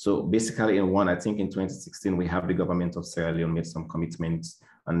process. So basically, I think in 2016, we have the government of Sierra Leone made some commitments,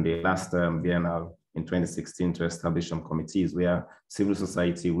 and the last VNR in 2016 to establish some committees where civil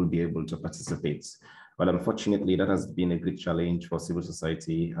society will be able to participate. But unfortunately, that has been a great challenge for civil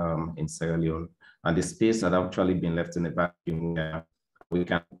society in Sierra Leone. And the space had actually been left in a vacuum where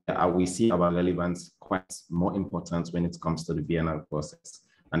we see our relevance quite more important when it comes to the VNR process.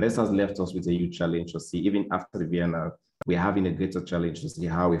 And this has left us with a huge challenge to see, even after the VNR, we're having a greater challenge to see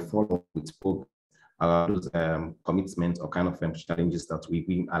how we follow with progress those commitments or kind of challenges that we've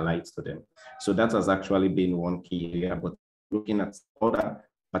been allied to them. So that has actually been one key area, but looking at other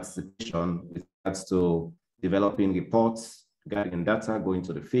participation with regards to developing reports, gathering data, going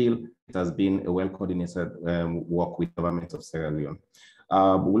to the field, it has been a well-coordinated work with the government of Sierra Leone.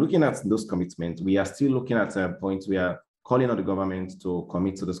 We're looking at those commitments. We are still looking at a point where calling on the government to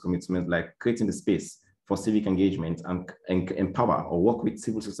commit to those commitments, like creating the space for civic engagement and empower or work with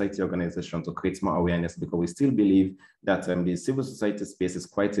civil society organizations to create more awareness, because we still believe that the civil society space is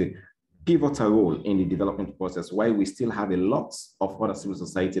quite a pivotal role in the development process, while we still have a lot of other civil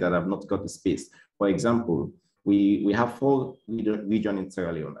society that have not got the space. For example, we have 4 regions in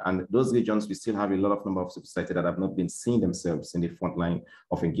Sierra Leone, and those regions, we still have a lot of number of civil society that have not been seeing themselves in the front line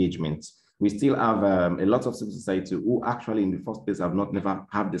of engagement. We still have a lot of civil society who actually in the first place have never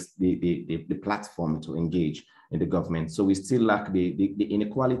had the platform to engage in the government. So we still lack the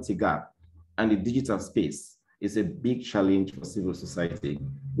inequality gap, and the digital space is a big challenge for civil society.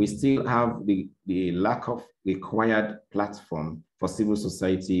 We still have the lack of required platform for civil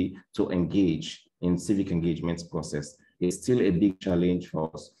society to engage in civic engagement process. It's still a big challenge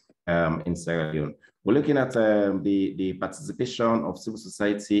for us in Sierra Leone. We're looking at the participation of civil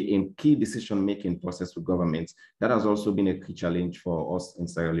society in key decision-making process with government. That has also been a key challenge for us in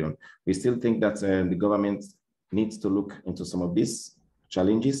Sierra Leone. We still think that the government needs to look into some of these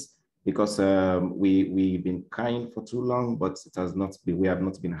challenges, because we've been crying for too long, but it has not been, we have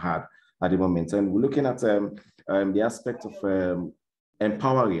not been heard at the moment. And we're looking at the aspect of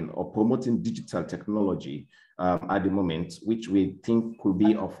empowering or promoting digital technology at the moment, which we think could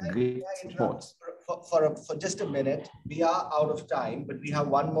be of great support. For just a minute, we are out of time, but we have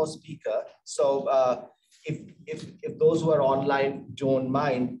one more speaker. So if those who are online don't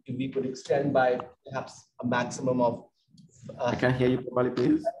mind, if we could extend by perhaps a maximum of I can hear you properly,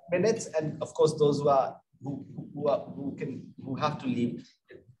 please. Minutes, and of course those who have to leave,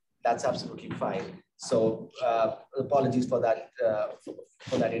 that's absolutely fine. So apologies for that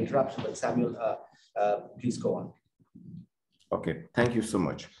interruption, but Samuel, please go on. Okay, thank you so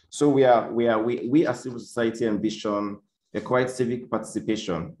much. So we as civil society envision a quiet civic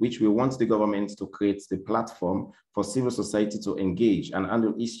participation, which we want the government to create the platform for civil society to engage and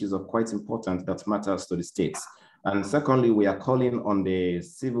handle issues of quite important that matters to the states. And secondly, we are calling on the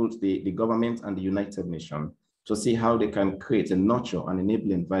government and the United Nations to see how they can create and nurture an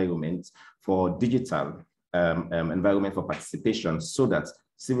enabling environment for digital environment for participation, so that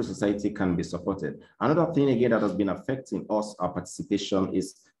civil society can be supported. Another thing again that has been affecting us, our participation,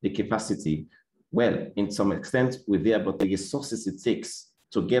 is the capacity. Well, in some extent we're there, but the resources it takes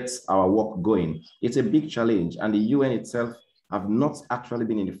to get our work going, it's a big challenge, and the UN itself have not actually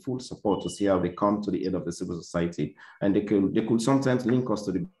been in the full support to see how they come to the aid of the civil society. And they could sometimes link us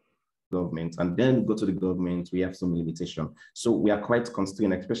to the government, and then go to the government, we have some limitation. So we are quite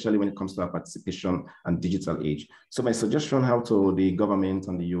constrained, especially when it comes to our participation and digital age. So my suggestion how to the government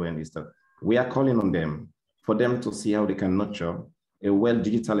and the UN is that we are calling on them for them to see how they can nurture a well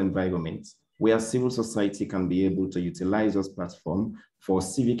digital environment where civil society can be able to utilize this platform for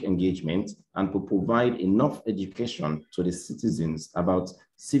civic engagement and to provide enough education to the citizens about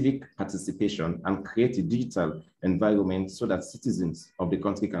civic participation and create a digital environment so that citizens of the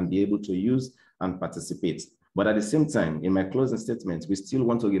country can be able to use and participate. But at the same time, in my closing statement, we still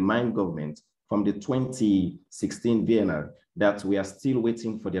want to remind government from the 2016 VNR that we are still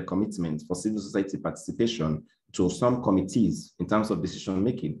waiting for their commitment for civil society participation to some committees in terms of decision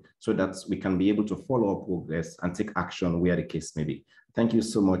making, so that we can be able to follow up progress and take action where the case may be. Thank you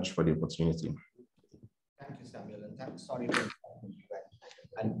so much for the opportunity. Thank you, Samuel, and sorry for interrupting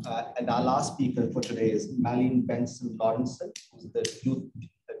you. And our last speaker for today is Malene Benson Mortensen, who's the youth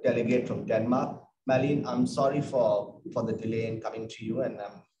delegate from Denmark. Malene, I'm sorry for the delay in coming to you, and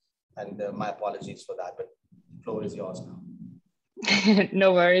my apologies for that, but the floor is yours now.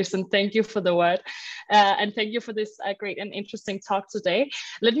 No worries, and thank you for the word. And thank you for this great and interesting talk today.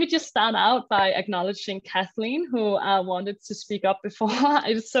 Let me just start out by acknowledging Kathleen, who wanted to speak up before.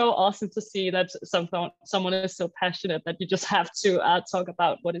 It's so awesome to see that someone is so passionate that you just have to talk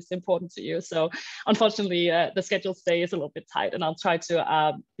about what is important to you. So unfortunately, the schedule today is a little bit tight, and I'll try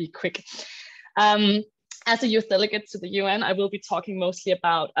to be quick. As a youth delegate to the UN, I will be talking mostly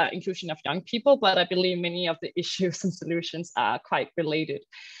about inclusion of young people, but I believe many of the issues and solutions are quite related.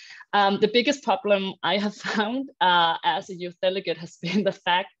 The biggest problem I have found as a youth delegate has been the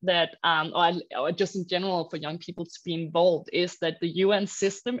fact that, or just in general for young people to be involved, is that the UN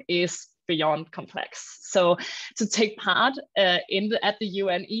system is beyond complex. So to take part at the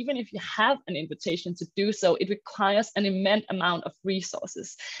UN, even if you have an invitation to do so, it requires an immense amount of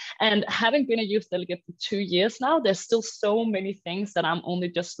resources. And having been a youth delegate for 2 years now, there's still so many things that I'm only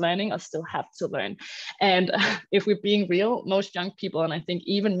just learning or still have to learn. And if we're being real, most young people, and I think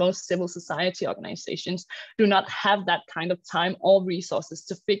even most civil society organizations, do not have that kind of time or resources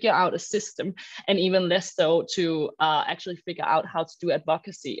to figure out a system, and even less so to actually figure out how to do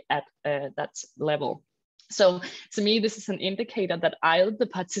advocacy at that level. So to me, this is an indicator that either the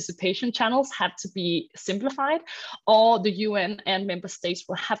participation channels have to be simplified, or the UN and member states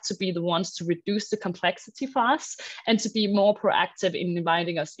will have to be the ones to reduce the complexity for us and to be more proactive in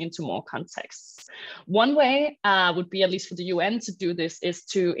inviting us into more contexts. One way would be, at least for the UN to do this, is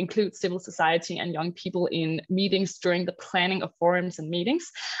to include civil society and young people in meetings during the planning of forums and meetings.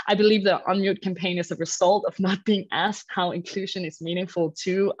 I believe the Unmute campaign is a result of not being asked how inclusion is meaningful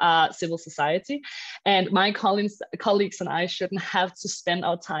to civil society. And my colleagues and I shouldn't have to spend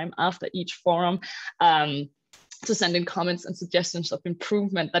our time after each forum to send in comments and suggestions of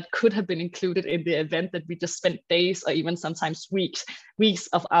improvement that could have been included in the event that we just spent days or even sometimes weeks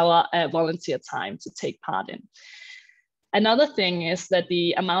of our volunteer time to take part in. Another thing is that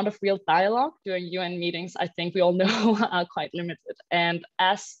the amount of real dialogue during UN meetings, I think we all know, are quite limited. And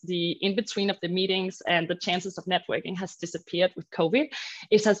as the in-between of the meetings and the chances of networking has disappeared with COVID,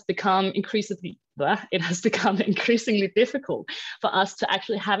 it has become increasingly difficult for us to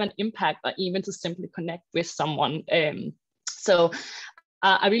actually have an impact or even to simply connect with someone.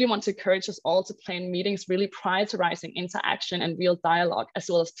 I really want to encourage us all to plan meetings really prioritizing interaction and real dialogue, as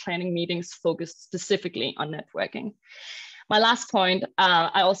well as planning meetings focused specifically on networking. My last point,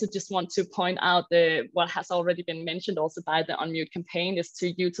 I also just want to point out what has already been mentioned also by the Unmute campaign, is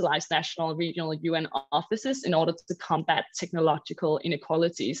to utilize national, regional UN offices in order to combat technological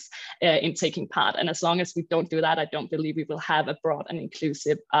inequalities in taking part. And as long as we don't do that, I don't believe we will have a broad and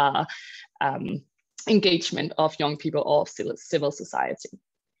inclusive engagement of young people or civil society.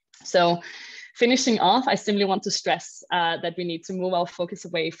 So finishing off, I simply want to stress that we need to move our focus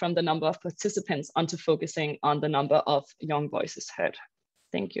away from the number of participants onto focusing on the number of young voices heard.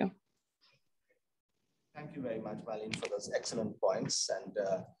 Thank you. Thank you very much, Marlene, for those excellent points. And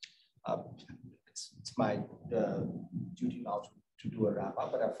it's my duty now to do a wrap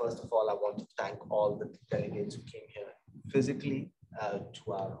up. But first of all, I want to thank all the delegates who came here physically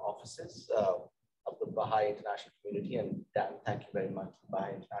to our offices of the Baha'i international community. And Dan, thank you very much to the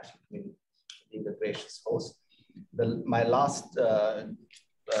Baha'i international community for being the gracious host. My last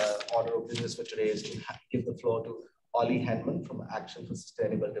order of business for today is to give the floor to Ollie Henman from Action for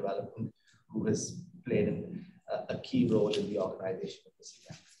Sustainable Development, who has played a key role in the organization of this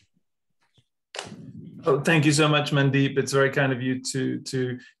event. Oh, thank you so much, Mandeep. It's very kind of you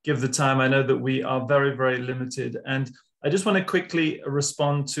to give the time. I know that we are very, very limited. And I just want to quickly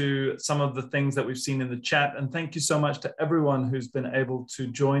respond to some of the things that we've seen in the chat. And thank you so much to everyone who's been able to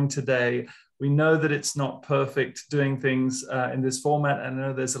join today. We know that it's not perfect doing things in this format. And I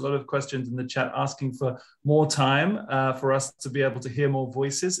know there's a lot of questions in the chat asking for more time for us to be able to hear more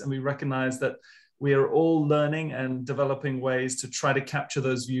voices. And we recognize that we are all learning and developing ways to try to capture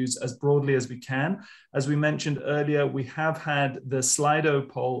those views as broadly as we can. As we mentioned earlier, we have had the Slido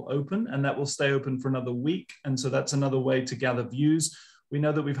poll open, and that will stay open for another week. And so that's another way to gather views. We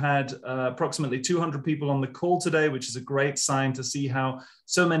know that we've had approximately 200 people on the call today, which is a great sign to see how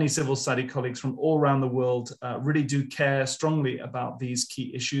so many civil society colleagues from all around the world really do care strongly about these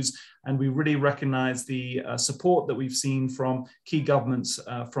key issues. And we really recognize the support that we've seen from key governments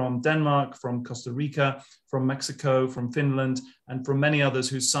from Denmark, from Costa Rica, from Mexico, from Finland, and from many others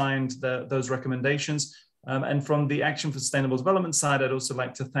who signed those recommendations. And from the Action for Sustainable Development side, I'd also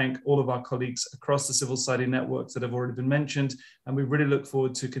like to thank all of our colleagues across the civil society networks that have already been mentioned. And we really look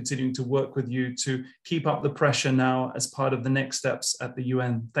forward to continuing to work with you to keep up the pressure now as part of the next steps at the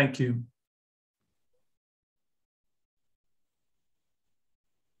UN. Thank you.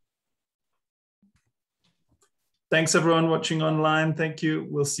 Thanks everyone watching online. Thank you.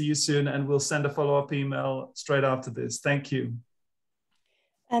 We'll see you soon, and we'll send a follow-up email straight after this. Thank you.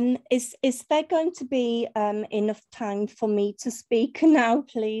 Is there going to be enough time for me to speak now,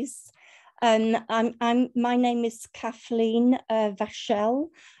 please? My name is Kathleen Vachel.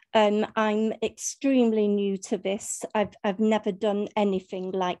 I'm extremely new to this. I've never done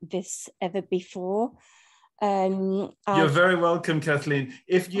anything like this ever before. You're very welcome, Kathleen.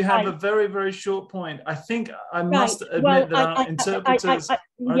 If you have a very, very short point, I think I must admit that our interpreters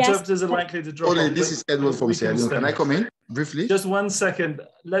are likely to drop off. This is Edward from Sierra Leone. Can I come in briefly? Just 1 second.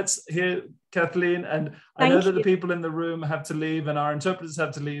 Let's hear Kathleen. And I know that the people in the room have to leave and our interpreters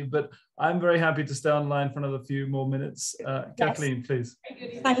have to leave, but I'm very happy to stay online for another few more minutes. Kathleen, please.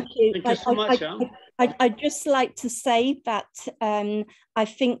 Thank you. Thank you so much. I'd just like to say that I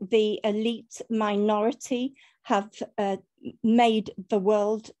think the elite minority have made the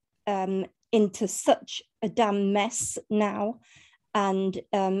world into such a damn mess now. And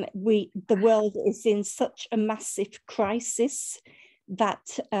the world is in such a massive crisis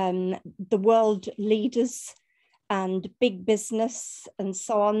that the world leaders and big business and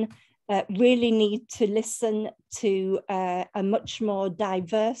so on really need to listen to a much more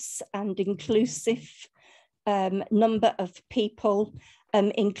diverse and inclusive number of people,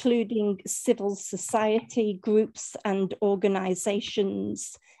 including civil society groups and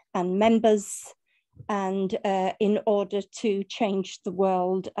organizations and members, and in order to change the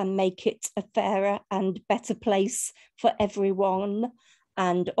world and make it a fairer and better place for everyone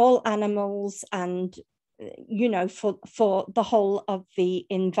and all animals and for the whole of the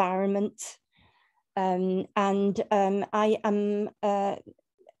environment. I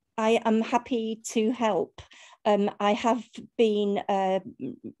am happy to help. I have been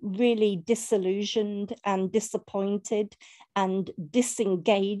really disillusioned and disappointed and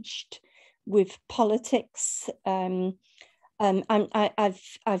disengaged with politics. I've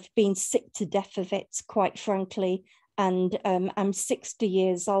been sick to death of it, quite frankly. And I'm 60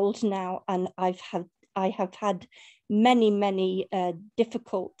 years old now, and I have had many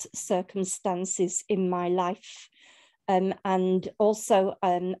difficult circumstances in my life. And also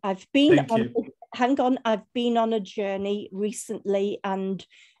I've been I've been on a journey recently and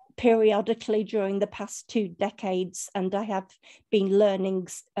periodically during the past 2 decades, and I have been learning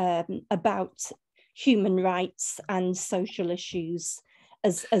about human rights and social issues,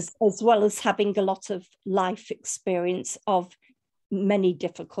 as well as having a lot of life experience of many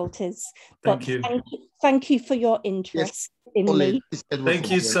difficulties. Thank you. Thank you for your interest in me.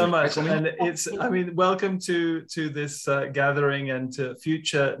 Thank you so much. And welcome to this gathering and to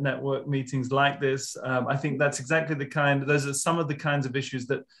future network meetings like this. I think that's exactly those are some of the kinds of issues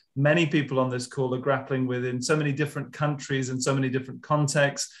that many people on this call are grappling with in so many different countries and so many different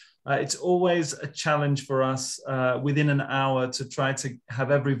contexts. It's always a challenge for us within an hour to try to have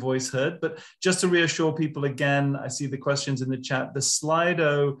every voice heard. But just to reassure people again, I see the questions in the chat. The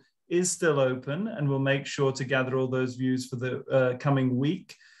Slido is still open, and we'll make sure to gather all those views for the coming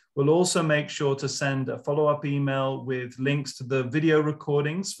week. We'll also make sure to send a follow-up email with links to the video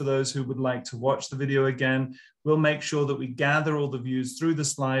recordings for those who would like to watch the video again. We'll make sure that we gather all the views through the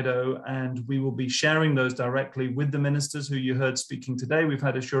Slido, and we will be sharing those directly with the ministers who you heard speaking today. We've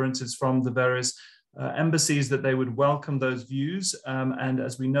had assurances from the various embassies that they would welcome those views. And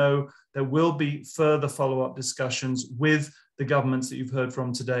as we know, there will be further follow-up discussions with the governments that you've heard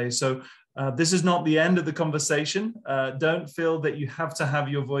from today. So this is not the end of the conversation. Don't feel that you have to have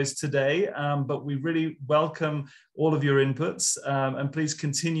your voice today, but we really welcome all of your inputs, and please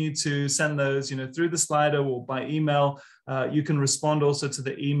continue to send those through the Slido or by email. You can respond also to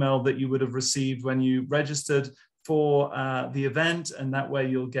the email that you would have received when you registered for the event, and that way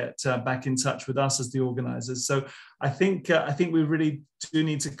you'll get back in touch with us as the organizers. So I think we really do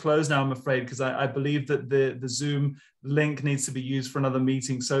need to close now, I'm afraid, because I believe that the Zoom link needs to be used for another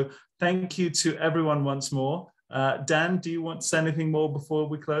meeting. So thank you to everyone once more. Dan, do you want to say anything more before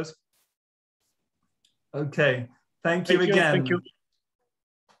we close? Okay, thank you again. Thank you.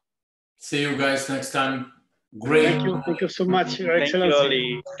 See you guys next time. Great. Thank you so much, Your Excellency. Thank you,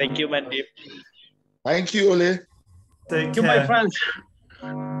 Oli. Thank you, Mandeep. Thank you, Ole. Take care. Goodbye, friends.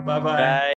 Bye-bye. Bye.